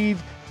seed,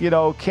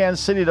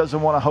 Kansas City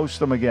doesn't want to host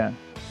them again.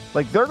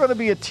 Like, they're going to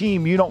be a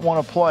team you don't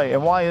want to play.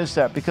 And why is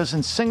that? Because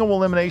in single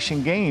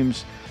elimination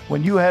games,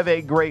 when you have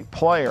a great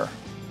player,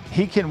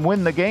 he can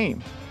win the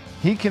game.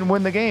 He can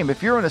win the game.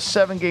 If you're in a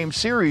 7-game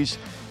series,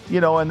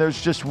 and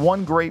there's just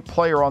one great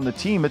player on the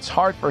team, it's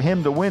hard for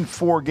him to win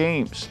 4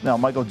 games. Now,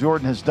 Michael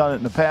Jordan has done it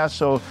in the past,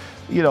 so,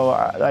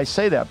 I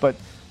say that. But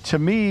to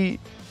me,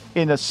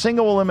 in a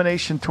single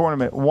elimination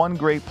tournament, one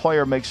great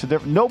player makes a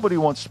difference. Nobody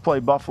wants to play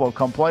Buffalo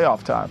come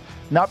playoff time.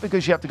 Not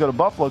because you have to go to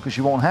Buffalo, because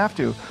you won't have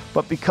to,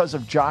 but because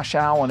of Josh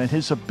Allen and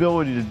his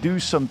ability to do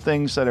some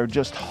things that are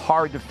just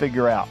hard to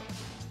figure out.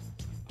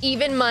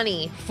 Even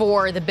money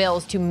for the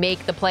Bills to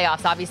make the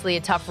playoffs. Obviously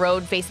a tough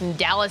road facing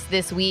Dallas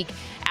this week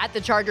at the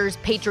Chargers,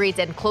 Patriots,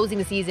 and closing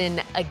the season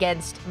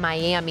against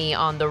Miami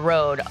on the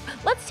road.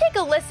 Let's take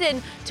a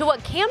listen to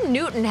what Cam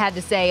Newton had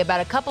to say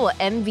about a couple of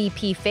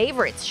MVP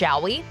favorites,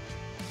 shall we?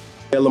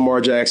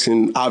 Lamar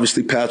Jackson,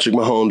 obviously Patrick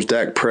Mahomes,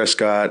 Dak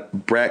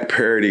Prescott, Brock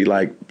Purdy,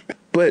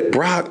 but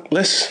Brock,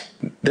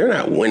 they're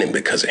not winning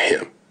because of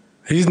him.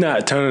 He's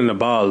not turning the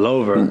ball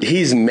over.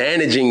 He's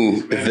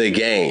managing the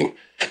game.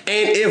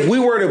 And if we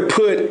were to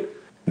put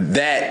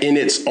that in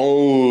its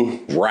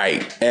own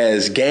right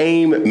as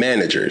game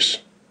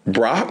managers,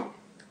 Brock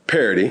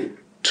Purdy,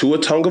 Tua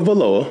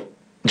Tagovailoa,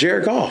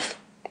 Jared Goff,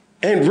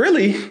 and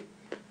really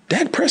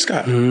Dak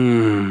Prescott.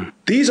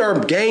 These are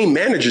game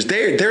managers.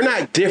 They're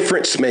not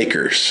difference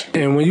makers.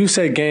 And when you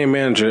say game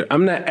manager,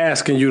 I'm not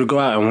asking you to go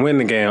out and win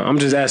the game. I'm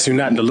just asking you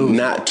not to lose.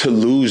 Not to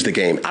lose the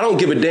game. I don't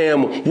give a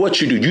damn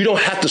what you do. You don't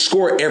have to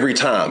score every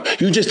time.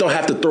 You just don't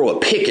have to throw a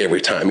pick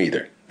every time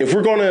either. If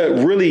we're going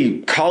to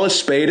really call a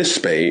spade,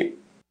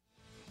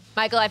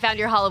 Michael, I found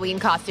your Halloween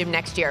costume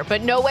next year,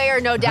 but no way or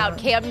no doubt,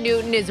 Cam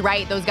Newton is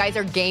right. Those guys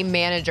are game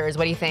managers.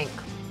 What do you think?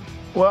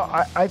 Well,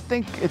 I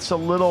think it's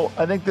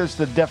I think there's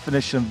the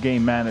definition of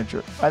game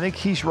manager. I think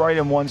he's right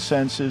in one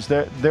sense is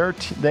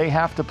they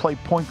have to play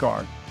point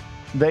guard.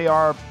 They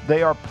are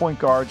point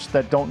guards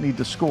that don't need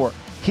to score.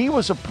 He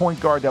was a point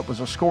guard that was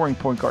a scoring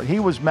point guard.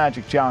 He was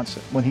Magic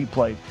Johnson when he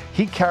played.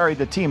 He carried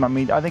the team. I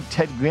mean, I think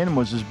Ted Ginn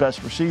was his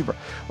best receiver.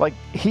 Like,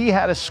 he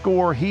had to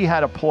score, he had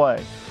to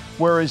play.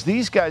 Whereas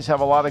these guys have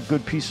a lot of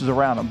good pieces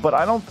around them. But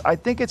I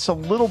think it's a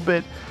little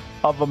bit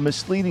of a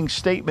misleading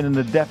statement in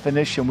the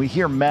definition. We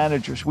hear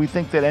managers. We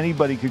think that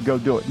anybody could go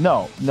do it.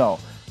 No.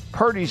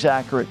 Purdy's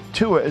accurate.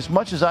 Tua, as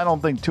much as I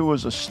don't think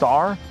Tua's a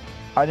star,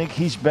 I think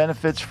he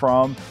benefits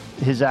from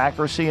his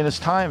accuracy and his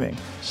timing.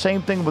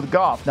 Same thing with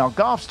Goff. Now,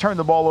 Goff's turned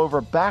the ball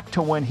over back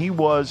to when he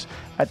was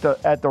at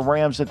the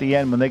Rams at the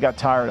end when they got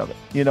tired of it.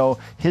 You know,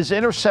 his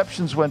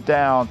interceptions went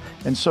down,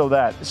 and so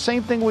that.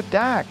 Same thing with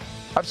Dak.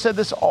 I've said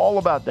this all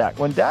about Dak.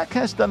 When Dak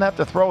doesn't have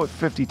to throw it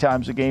 50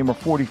 times a game or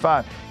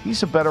 45,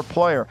 he's a better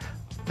player.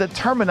 The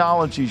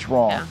terminology's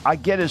wrong. Yeah. I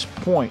get his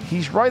point.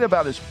 He's right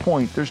about his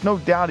point. There's no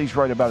doubt he's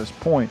right about his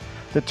point.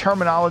 The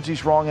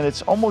terminology's wrong, and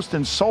it's almost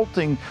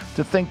insulting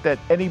to think that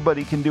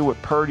anybody can do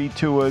what Purdy,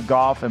 Tua,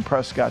 Goff, and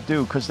Prescott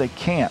do, because they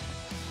can't.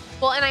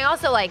 Well, and I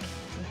also like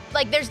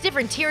there's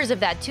different tiers of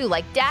that too.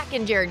 Like Dak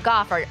and Jared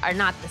Goff are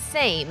not the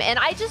same. And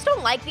I just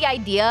don't like the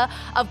idea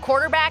of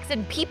quarterbacks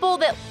and people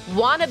that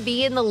want to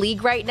be in the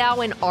league right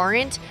now and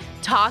aren't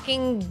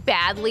talking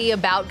badly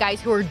about guys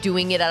who are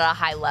doing it at a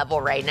high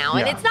level right now.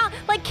 Yeah. And it's not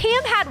like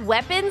Cam had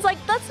weapons. Like,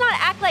 let's not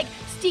act like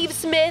Steve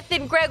Smith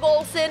and Greg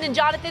Olsen and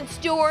Jonathan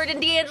Stewart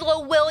and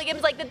D'Angelo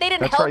Williams, like that they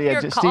didn't help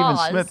your cause. Steven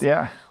Smith,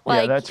 yeah.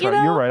 Like, yeah, that's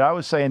right. You're right. I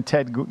was saying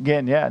Ted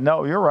Ginn. Yeah,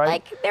 no, you're right.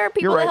 Like, there are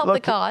people that help the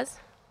cause.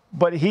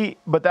 But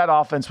that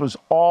offense was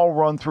all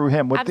run through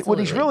him. What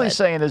he's really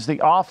saying is the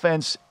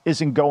offense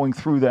isn't going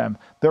through them.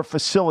 They're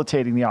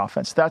facilitating the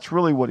offense. That's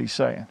really what he's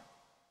saying.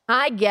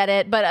 I get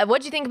it. But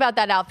what do you think about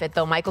that outfit,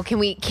 though, Michael?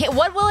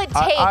 What will it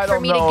take for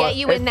me to get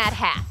you in that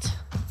hat?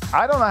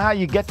 I don't know how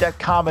you get that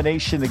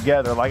combination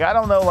together. Like, I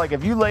don't know, like,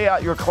 if you lay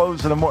out your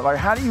clothes in the morning, like,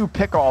 how do you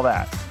pick all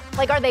that?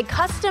 Like, are they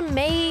custom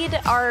made?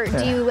 Or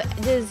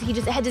does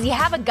he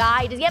have a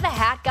guy? Does he have a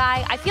hat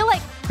guy? I feel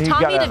like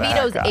Tommy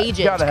DeVito's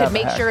agent could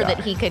make sure that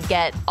he could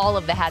get all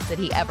of the hats that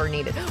he ever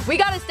needed. We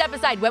got to step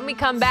aside. When we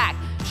come back,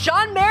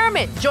 Sean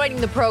Merriman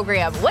joining the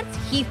program. What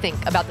does he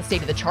think about the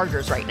state of the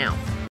Chargers right now?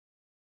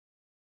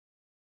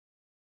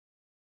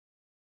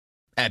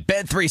 At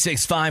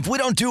Bet365, we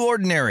don't do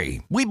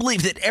ordinary. We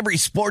believe that every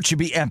sport should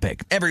be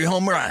epic. Every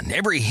home run,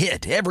 every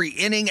hit, every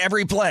inning,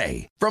 every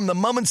play. From the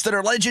moments that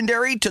are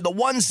legendary to the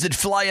ones that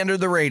fly under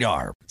the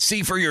radar.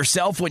 See for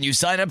yourself when you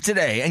sign up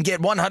today and get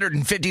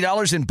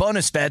 $150 in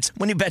bonus bets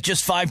when you bet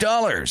just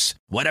 $5.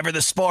 Whatever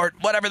the sport,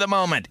 whatever the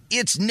moment,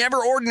 it's never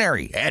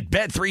ordinary at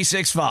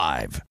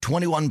Bet365.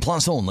 21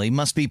 plus only.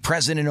 Must be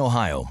present in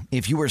Ohio.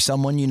 If you or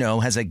someone you know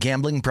has a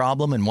gambling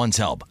problem and wants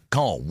help,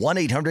 call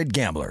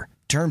 1-800-GAMBLER.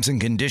 Terms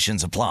and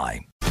conditions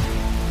apply.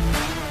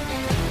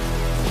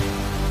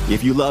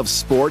 If you love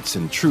sports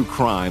and true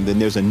crime, then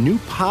there's a new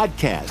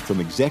podcast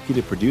from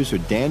executive producer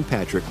Dan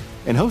Patrick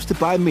and hosted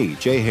by me,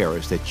 Jay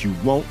Harris, that you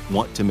won't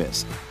want to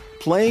miss.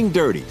 Playing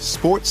Dirty: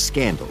 Sports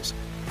Scandals.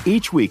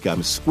 Each week,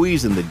 I'm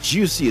squeezing the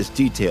juiciest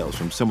details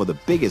from some of the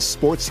biggest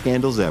sports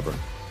scandals ever.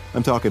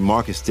 I'm talking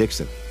Marcus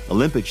Dixon,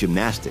 Olympic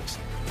gymnastics,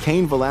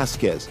 Cain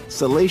Velasquez,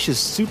 salacious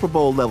Super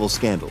Bowl-level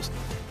scandals.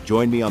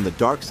 Join me on the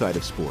dark side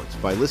of sports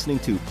by listening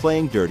to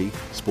Playing Dirty: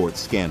 Sports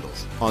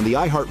Scandals on the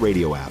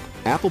iHeartRadio app,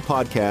 Apple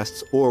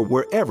Podcasts, or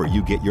wherever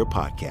you get your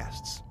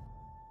podcasts.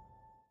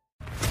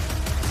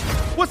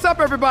 What's up,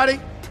 everybody?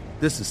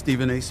 This is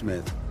Stephen A.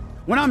 Smith.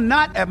 When I'm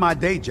not at my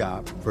day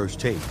job, First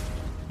Take,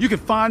 you can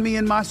find me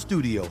in my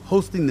studio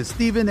hosting the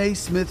Stephen A.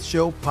 Smith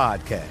Show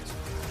podcast.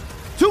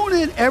 Tune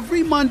in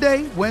every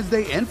Monday,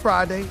 Wednesday, and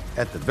Friday,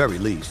 at the very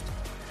least,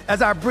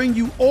 as I bring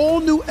you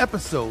all new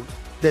episodes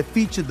that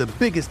feature the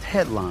biggest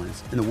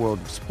headlines in the world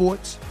of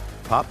sports,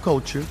 pop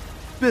culture,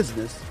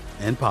 business,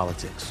 and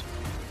politics.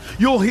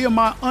 You'll hear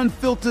my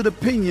unfiltered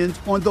opinions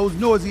on those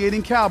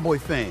nauseating Cowboy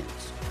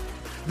fans,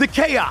 the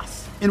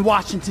chaos in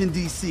Washington,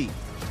 D.C.,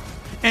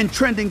 and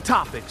trending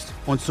topics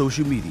on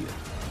social media,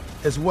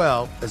 as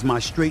well as my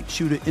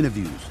straight-shooter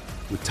interviews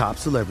with top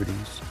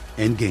celebrities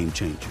and game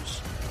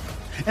changers.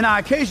 And I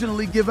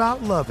occasionally give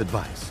out love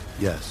advice.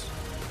 Yes,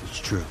 it's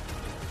true.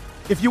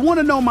 If you want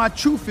to know my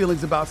true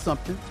feelings about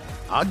something,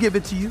 I'll give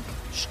it to you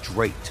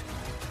straight.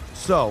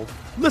 So,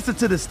 listen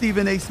to the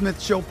Stephen A.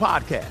 Smith Show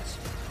podcast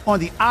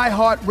on the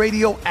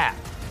iHeartRadio app,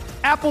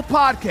 Apple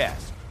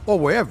Podcasts, or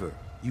wherever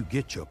you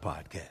get your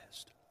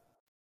podcast.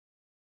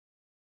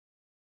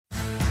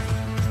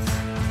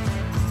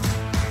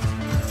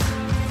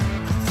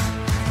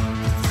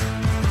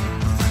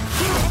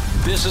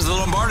 This is the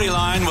Lombardi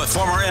Line with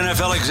former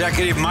NFL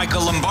executive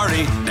Michael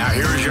Lombardi. Now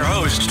here is your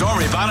host,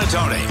 Stormy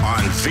Buonantony,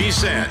 on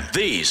VSiN,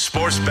 the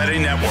Sports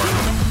Betting Network.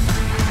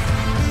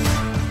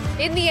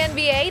 In the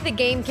NBA, the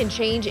game can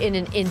change in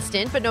an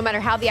instant, but no matter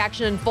how the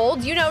action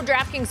unfolds, you know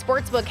DraftKings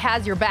Sportsbook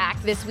has your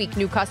back. This week,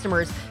 new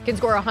customers can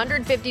score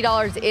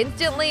 $150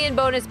 instantly in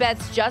bonus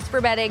bets just for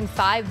betting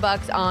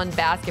 $5 on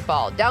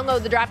basketball.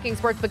 Download the DraftKings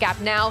Sportsbook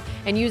app now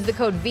and use the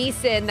code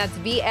VSIN. That's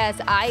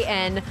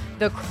VSIN.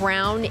 The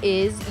crown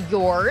is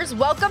yours.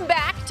 Welcome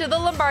back to the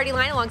Lombardi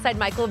Line alongside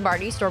Michael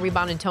Lombardi, Stormy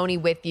Bonantoni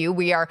with you.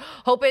 We are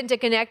hoping to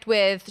connect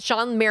with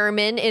Sean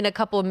Merriman in a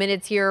couple of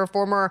minutes here,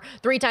 former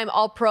three-time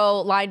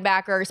All-Pro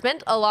linebacker. Spent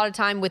a lot of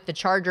time with the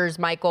Chargers,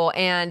 Michael,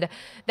 and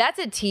that's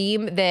a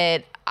team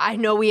that I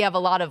know we have a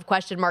lot of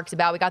question marks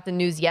about. We got the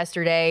news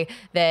yesterday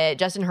that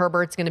Justin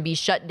Herbert's going to be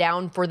shut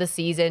down for the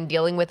season,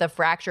 dealing with a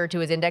fracture to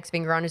his index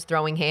finger on his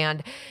throwing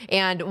hand.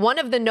 And one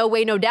of the no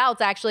way, no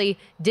doubts actually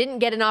didn't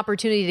get an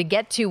opportunity to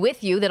get to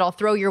with you that I'll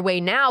throw your way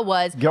now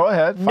was... Go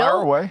ahead, fire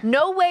away.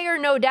 No way or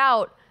no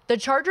doubt, the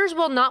Chargers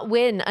will not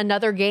win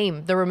another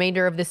game the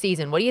remainder of the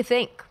season. What do you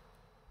think?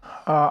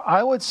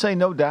 I would say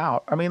no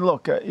doubt. I mean,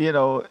 look,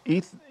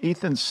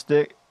 Ethan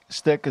Stick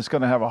is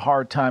going to have a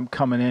hard time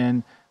coming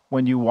in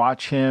when you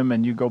watch him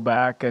and you go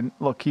back and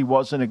look, he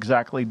wasn't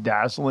exactly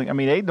dazzling. I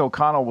mean, Aiden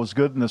O'Connell was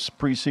good in this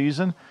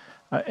preseason.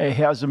 He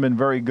hasn't been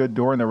very good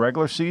during the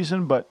regular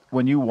season, but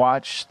when you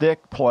watch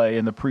Stick play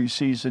in the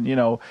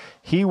preseason,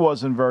 he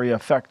wasn't very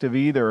effective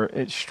either.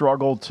 It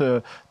struggled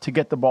to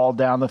get the ball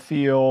down the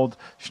field,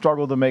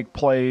 struggled to make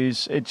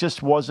plays. It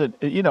just wasn't,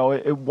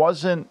 it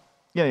wasn't,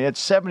 he had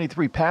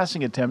 73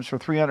 passing attempts for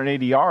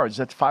 380 yards.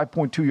 That's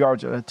 5.2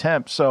 yards an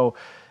attempt. So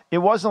it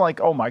wasn't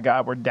like, oh, my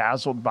God, we're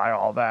dazzled by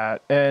all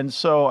that. And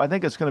so I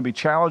think it's going to be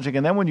challenging.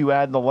 And then when you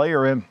add the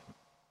layer in,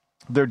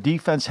 their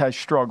defense has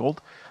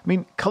struggled. I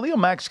mean, Khalil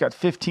Mack's got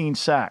 15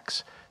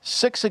 sacks,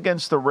 6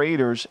 against the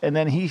Raiders, and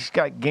then he's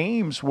got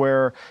games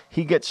where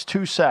he gets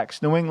 2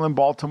 sacks, New England,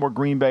 Baltimore,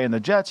 Green Bay, and the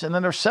Jets, and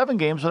then there's 7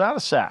 games without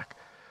a sack.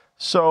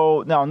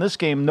 So now in this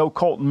game, no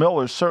Colton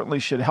Miller certainly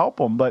should help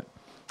them, but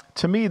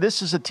to me,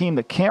 this is a team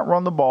that can't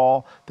run the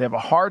ball. They have a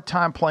hard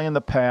time playing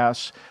the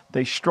pass.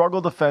 They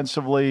struggle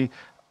defensively.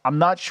 I'm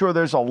not sure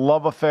there's a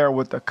love affair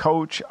with the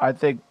coach. I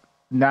think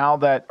now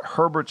that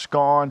Herbert's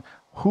gone,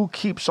 who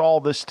keeps all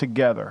this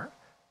together?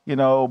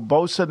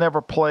 Bosa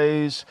never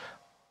plays.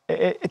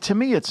 To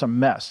me, it's a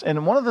mess.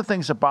 And one of the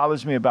things that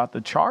bothers me about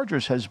the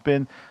Chargers has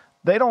been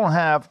they don't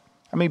have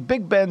 –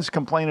 Big Ben's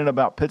complaining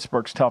about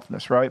Pittsburgh's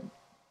toughness, right?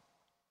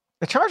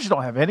 The Chargers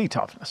don't have any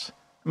toughness.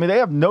 They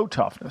have no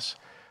toughness.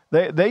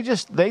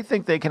 They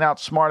think they can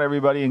outsmart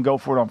everybody and go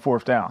for it on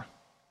fourth down.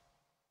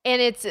 And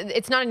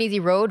it's not an easy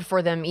road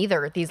for them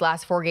either, these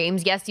last 4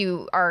 games. Yes,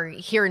 you are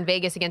here in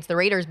Vegas against the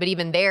Raiders, but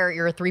even there,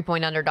 you're a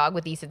 3-point underdog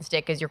with Easton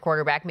Stick as your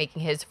quarterback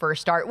making his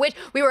first start, which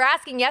we were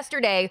asking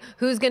yesterday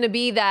who's going to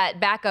be that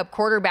backup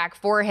quarterback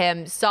for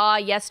him. Saw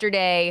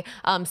yesterday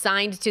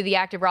signed to the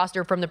active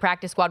roster from the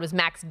practice squad was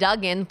Max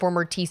Duggan,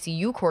 former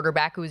TCU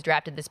quarterback who was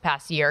drafted this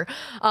past year.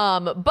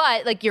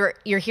 But you're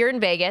here in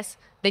Vegas.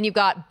 Then you've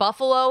got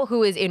Buffalo,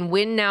 who is in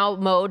win-now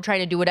mode, trying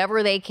to do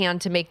whatever they can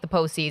to make the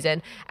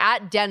postseason.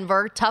 At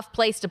Denver, tough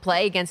place to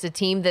play against a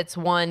team that's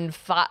won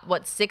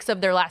 6 of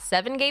their last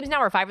 7 games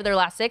now, or 5 of their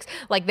last 6.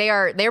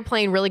 They're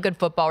playing really good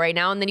football right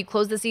now. And then you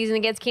close the season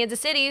against Kansas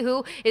City,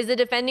 who is the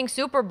defending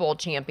Super Bowl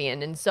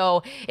champion. And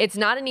so it's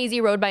not an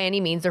easy road by any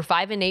means. They're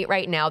 5-8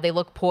 right now. They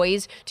look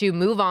poised to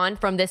move on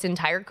from this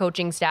entire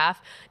coaching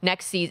staff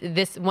next season.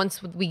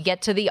 Once we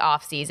get to the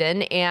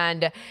offseason,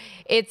 and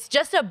it's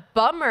just a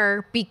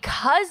bummer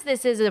because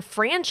this is a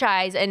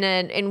franchise,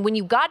 and when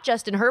you got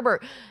Justin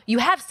Herbert, you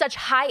have such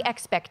high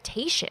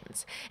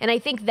expectations. And I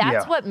think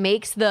that's what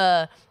makes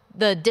the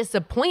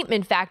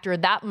disappointment factor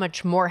that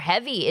much more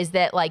heavy, is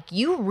that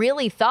you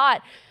really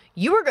thought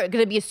you were going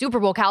to be a Super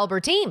Bowl caliber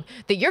team,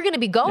 that you're going to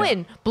be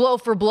going blow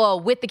for blow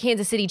with the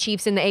Kansas City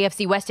Chiefs in the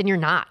AFC West, and you're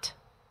not.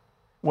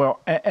 Well,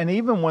 and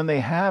even when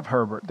they have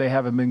Herbert, they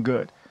haven't been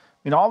good.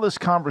 All this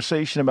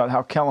conversation about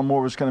how Kellen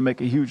Moore was going to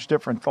make a huge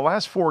difference. The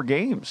last 4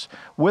 games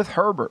with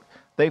Herbert,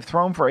 they've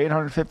thrown for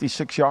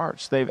 856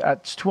 yards.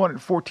 That's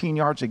 214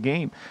 yards a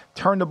game.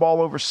 Turned the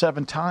ball over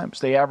 7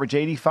 times. They average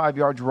 85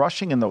 yards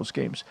rushing in those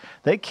games.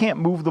 They can't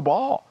move the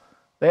ball.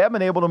 They haven't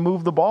been able to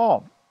move the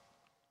ball.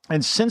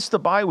 And since the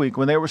bye week,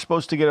 when they were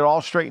supposed to get it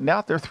all straightened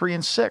out, they're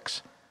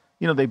 3-6.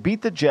 They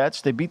beat the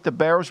Jets, they beat the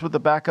Bears with the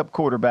backup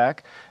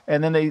quarterback,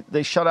 and then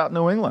they shut out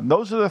New England.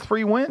 Those are the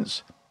 3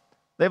 wins.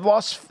 They've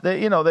lost.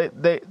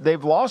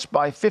 They've lost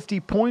by 50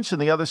 points in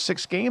the other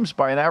 6 games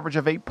by an average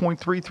of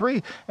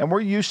 8.33, and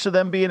we're used to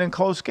them being in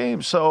close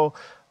games. So,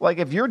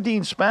 if you're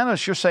Dean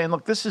Spanos, you're saying,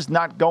 look, this is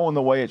not going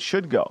the way it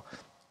should go.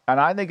 And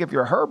I think if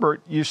you're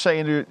Herbert, you're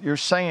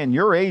saying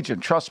your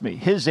agent, trust me,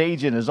 his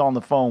agent is on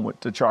the phone with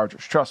the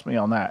Chargers. Trust me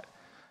on that.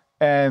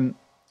 And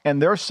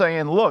they're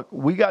saying, look,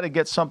 we got to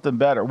get something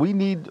better. We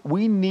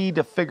need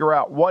to figure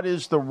out what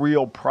is the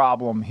real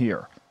problem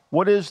here.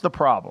 What is the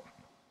problem?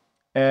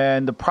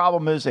 And the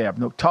problem is they have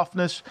no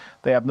toughness.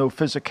 They have no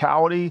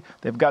physicality.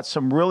 They've got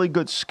some really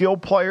good skill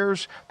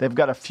players. They've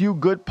got a few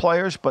good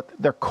players, but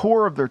their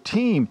core of their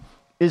team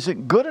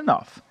isn't good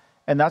enough.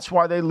 And that's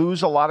why they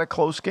lose a lot of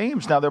close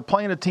games. Now, they're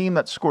playing a team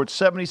that scored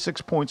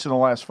 76 points in the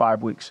last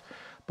 5 weeks.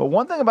 But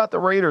one thing about the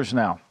Raiders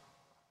now,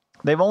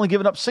 they've only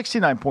given up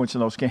 69 points in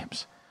those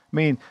games. I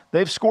mean,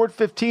 they've scored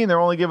 15. They're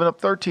only giving up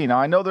 13. Now,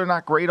 I know they're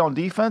not great on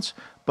defense,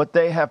 but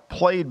they have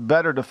played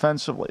better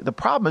defensively. The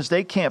problem is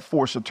they can't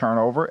force a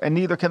turnover, and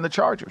neither can the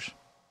Chargers.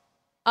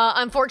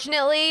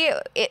 Unfortunately,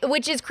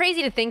 which is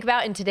crazy to think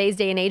about in today's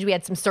day and age, we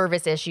had some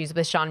service issues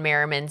with Sean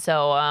Merriman.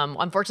 So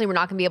unfortunately, we're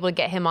not going to be able to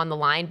get him on the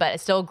line, but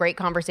it's still a great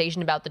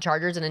conversation about the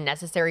Chargers and a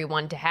necessary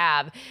one to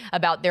have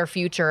about their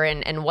future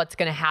and what's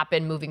going to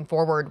happen moving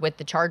forward with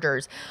the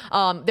Chargers.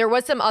 There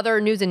was some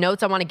other news and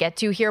notes I want to get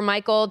to here,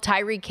 Michael.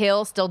 Tyreek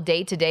Hill still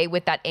day-to-day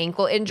with that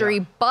ankle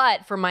injury,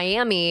 but for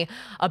Miami,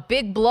 a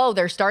big blow.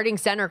 Their starting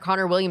center,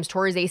 Connor Williams,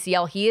 tore his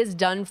ACL. He is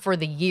done for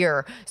the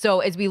year.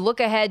 So as we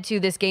look ahead to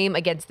this game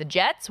against the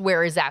Jets,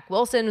 where Zach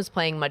Wilson was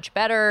playing much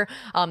better.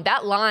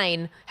 That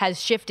line has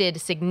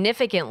shifted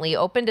significantly,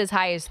 opened as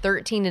high as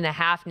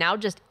 13.5, now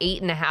just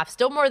 8.5,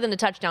 still more than a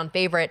touchdown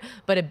favorite,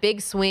 but a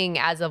big swing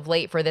as of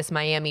late for this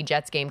Miami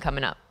Jets game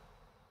coming up.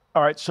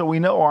 All right, so we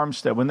know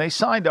Armstead. When they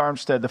signed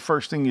Armstead, the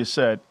first thing you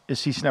said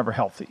is he's never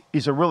healthy.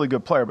 He's a really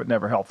good player, but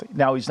never healthy.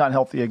 Now he's not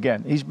healthy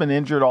again. He's been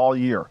injured all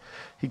year.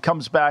 He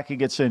comes back, he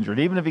gets injured.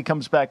 Even if he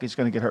comes back, he's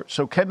going to get hurt.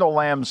 So Kendall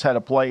Lamb's had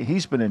a play.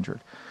 He's been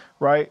injured,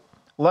 right?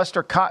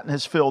 Lester Cotton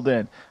has filled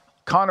in.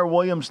 Connor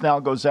Williams now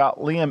goes out.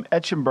 Liam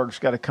Etchenberg's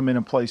got to come in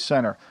and play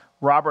center.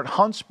 Robert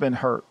Hunt's been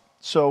hurt.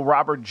 So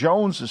Robert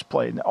Jones has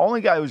played. The only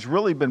guy who's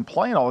really been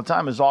playing all the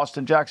time is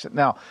Austin Jackson.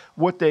 Now,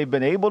 what they've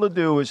been able to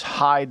do is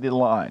hide the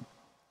line.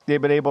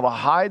 They've been able to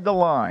hide the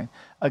line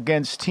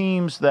against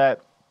teams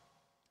that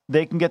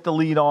they can get the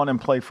lead on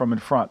and play from in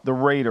front. The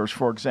Raiders,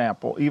 for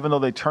example, even though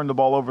they turned the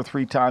ball over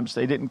 3 times,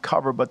 they didn't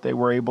cover, but they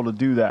were able to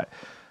do that.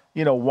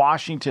 You know,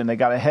 Washington, they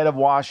got ahead of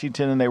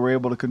Washington and they were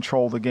able to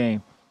control the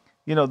game.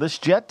 You know, this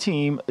Jet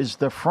team is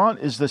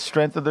the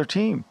strength of their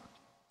team.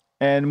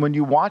 And when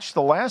you watch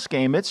the last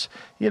game, it's,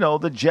 you know,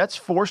 the Jets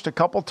forced a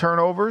couple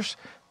turnovers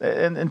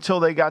until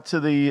they got to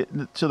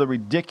the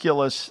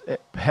ridiculous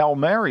Hail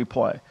Mary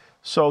play.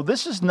 So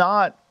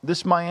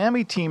this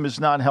Miami team is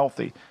not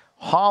healthy.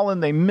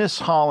 Holland, they miss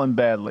Holland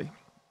badly.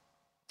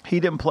 He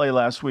didn't play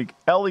last week.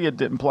 Elliott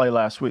didn't play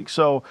last week.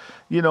 So,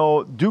 you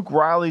know, Duke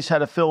Riley's had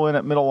to fill in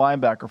at middle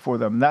linebacker for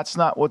them. That's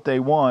not what they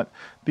want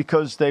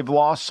because they've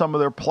lost some of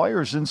their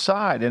players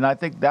inside, and I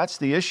think that's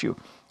the issue.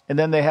 And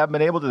then they haven't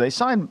been able to. They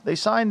signed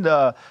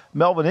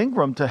Melvin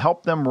Ingram to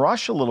help them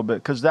rush a little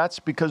bit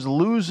because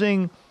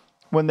losing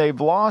when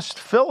they've lost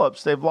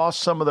Phillips, they've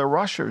lost some of their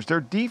rushers. Their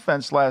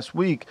defense last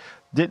week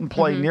didn't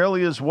play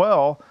nearly as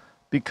well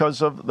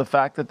because of the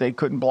fact that they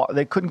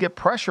couldn't get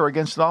pressure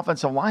against an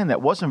offensive line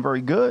that wasn't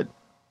very good.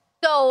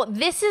 So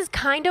this is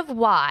kind of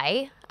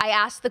why I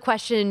asked the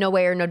question in No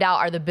Way or No Doubt,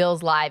 are the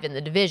Bills live in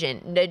the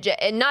division?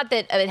 And not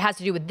that it has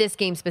to do with this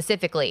game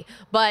specifically,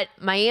 but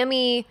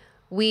Miami,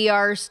 we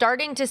are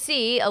starting to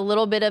see a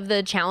little bit of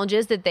the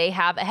challenges that they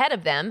have ahead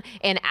of them.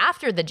 And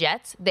after the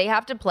Jets, they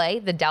have to play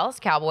the Dallas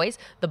Cowboys,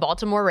 the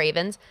Baltimore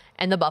Ravens,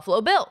 and the Buffalo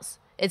Bills.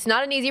 It's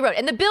not an easy road.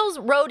 And the Bills'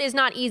 road is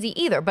not easy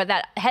either. But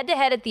that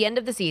head-to-head at the end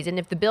of the season,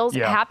 if the Bills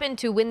happen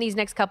to win these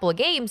next couple of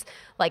games,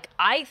 like,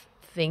 I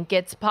think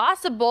it's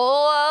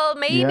possible.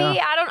 Maybe.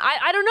 Yeah.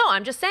 I don't know.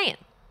 I'm just saying.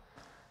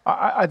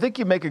 I think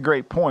you make a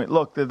great point.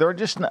 Look, they're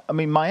just not, I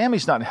mean,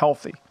 Miami's not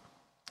healthy.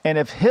 And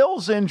if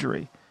Hill's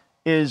injury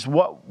is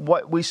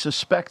what we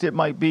suspect it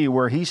might be,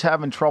 where he's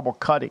having trouble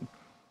cutting,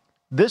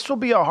 this will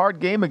be a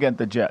hard game against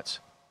the Jets.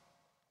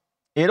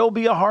 It'll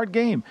be a hard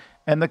game.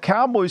 And the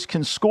Cowboys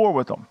can score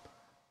with them.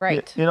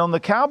 Right. You know, and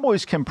the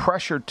Cowboys can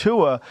pressure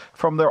Tua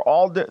from their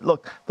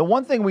look, the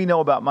one thing we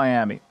know about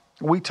Miami,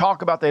 we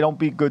talk about they don't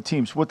beat good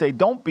teams. What they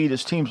don't beat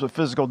is teams with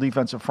physical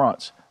defensive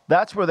fronts.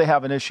 That's where they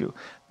have an issue.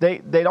 They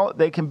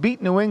can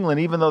beat New England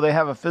even though they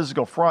have a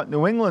physical front.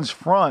 New England's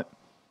front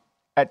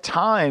at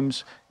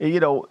times, you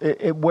know,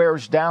 it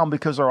wears down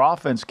because their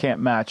offense can't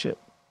match it.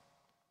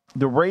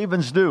 The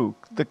Ravens do.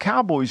 The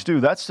Cowboys do.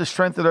 That's the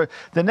strength of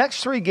the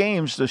next 3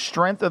 games, the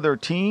strength of their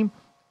team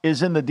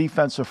is in the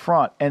defensive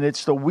front. And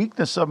it's the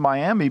weakness of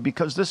Miami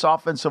because this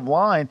offensive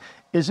line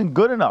isn't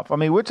good enough. I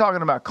mean, we're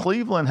talking about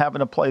Cleveland having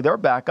to play their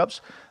backups.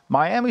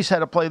 Miami's had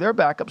to play their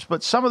backups,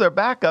 but some of their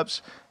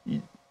backups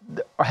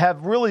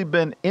have really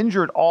been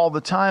injured all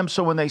the time.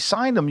 So when they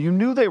signed them, you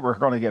knew they were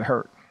going to get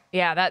hurt.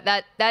 Yeah,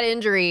 that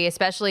injury,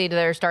 especially to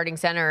their starting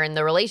center and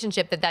the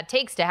relationship that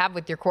takes to have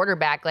with your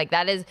quarterback, like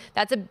that's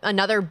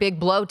another big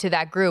blow to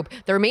that group.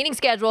 The remaining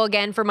schedule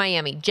again for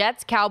Miami: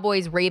 Jets,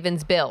 Cowboys,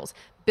 Ravens, Bills.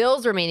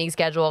 Bills remaining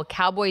schedule: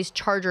 Cowboys,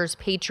 Chargers,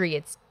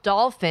 Patriots,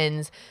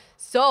 Dolphins.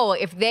 So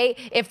if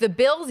the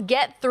Bills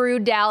get through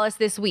Dallas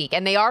this week,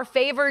 and they are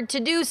favored to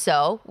do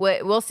so,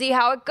 we'll see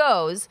how it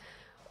goes.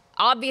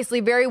 obviously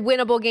very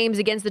winnable games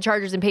against the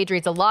Chargers and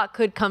Patriots. A lot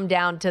could come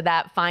down to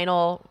that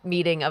final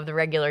meeting of the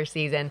regular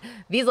season.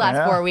 These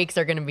last 4 weeks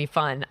are going to be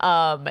fun.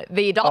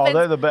 The Dolphins.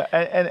 They're the best.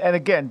 And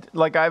again,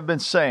 like I've been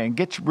saying,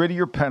 get rid of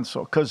your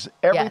pencil because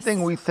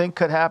everything we think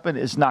could happen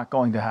is not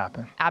going to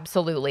happen.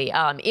 Absolutely.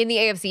 In the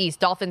AFC East,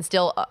 Dolphins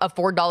still a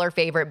 $4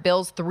 favorite.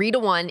 Bills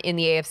 3-1 in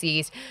the AFC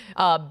East.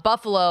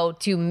 Buffalo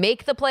to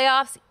make the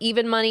playoffs,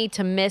 even money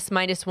to miss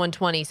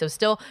 -120. So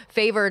still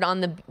favored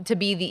on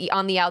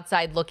the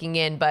outside looking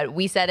in. But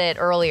we said it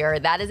earlier,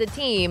 that is a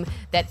team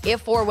that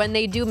if or when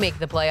they do make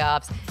the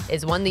playoffs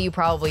is one that you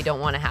probably don't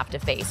want to have to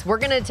face. We're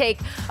going to take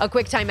a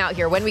quick time out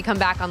here. When we come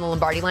back on the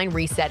Lombardi line,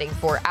 resetting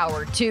for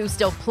hour 2.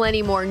 Still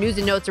plenty more news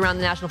and notes around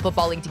the National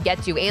Football League to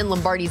get to, and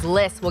Lombardi's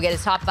list. We'll get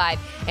his top 5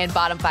 and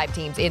bottom 5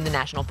 teams in the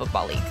National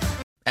Football League.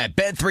 At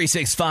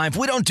Bet365,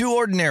 we don't do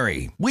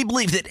ordinary. We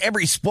believe that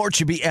every sport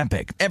should be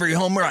epic. Every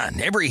home run,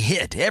 every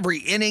hit, every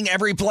inning,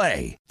 every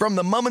play. From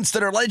the moments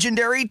that are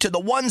legendary to the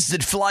ones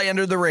that fly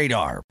under the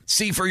radar.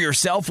 See for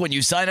yourself when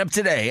you sign up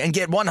today and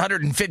get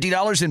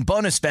 $150 in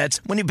bonus bets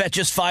when you bet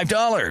just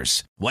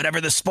 $5. Whatever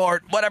the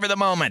sport, whatever the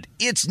moment,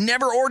 it's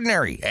never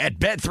ordinary at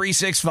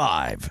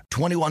Bet365.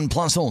 21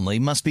 plus only.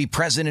 Must be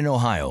present in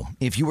Ohio.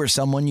 If you or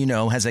someone you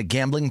know has a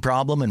gambling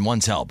problem and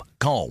wants help,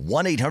 call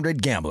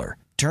 1-800-GAMBLER.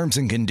 Terms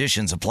and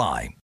conditions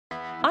apply.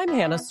 I'm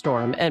Hannah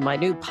Storm, and my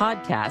new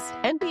podcast,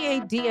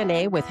 NBA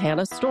DNA with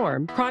Hannah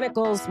Storm,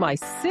 chronicles my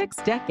 6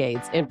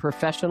 decades in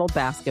professional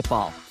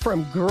basketball.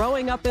 From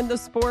growing up in the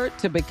sport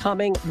to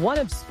becoming one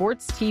of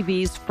sports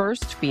TV's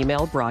first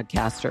female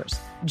broadcasters.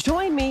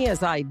 Join me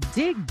as I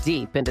dig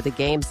deep into the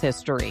game's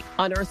history,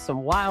 unearth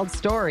some wild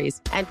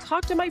stories, and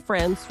talk to my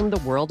friends from the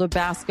world of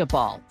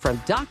basketball, from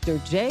Dr.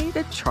 J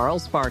to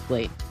Charles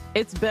Barkley.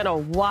 It's been a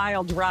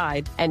wild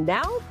ride, and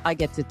now I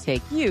get to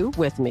take you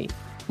with me.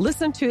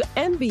 Listen to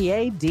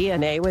NBA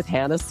DNA with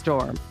Hannah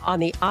Storm on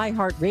the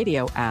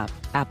iHeartRadio app,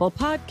 Apple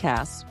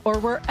Podcasts, or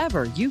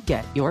wherever you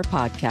get your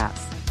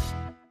podcasts.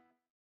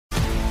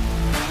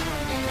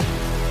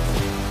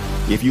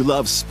 If you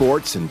love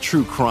sports and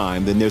true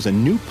crime, then there's a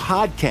new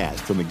podcast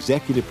from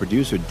executive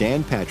producer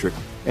Dan Patrick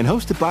and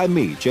hosted by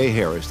me, Jay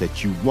Harris,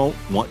 that you won't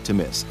want to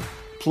miss.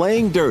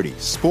 Playing Dirty: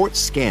 Sports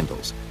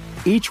Scandals.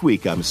 Each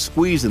week, I'm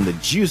squeezing the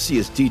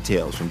juiciest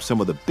details from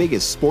some of the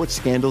biggest sports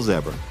scandals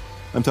ever.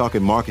 I'm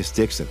talking Marcus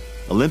Dixon,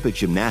 Olympic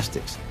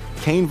gymnastics,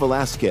 Cain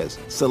Velasquez,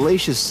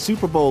 salacious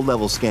Super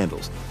Bowl-level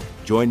scandals.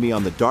 Join me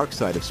on the dark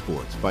side of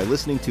sports by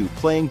listening to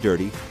Playing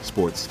Dirty: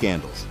 Sports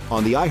Scandals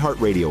on the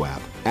iHeartRadio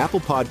app,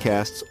 Apple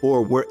Podcasts,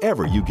 or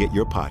wherever you get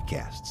your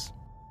podcasts.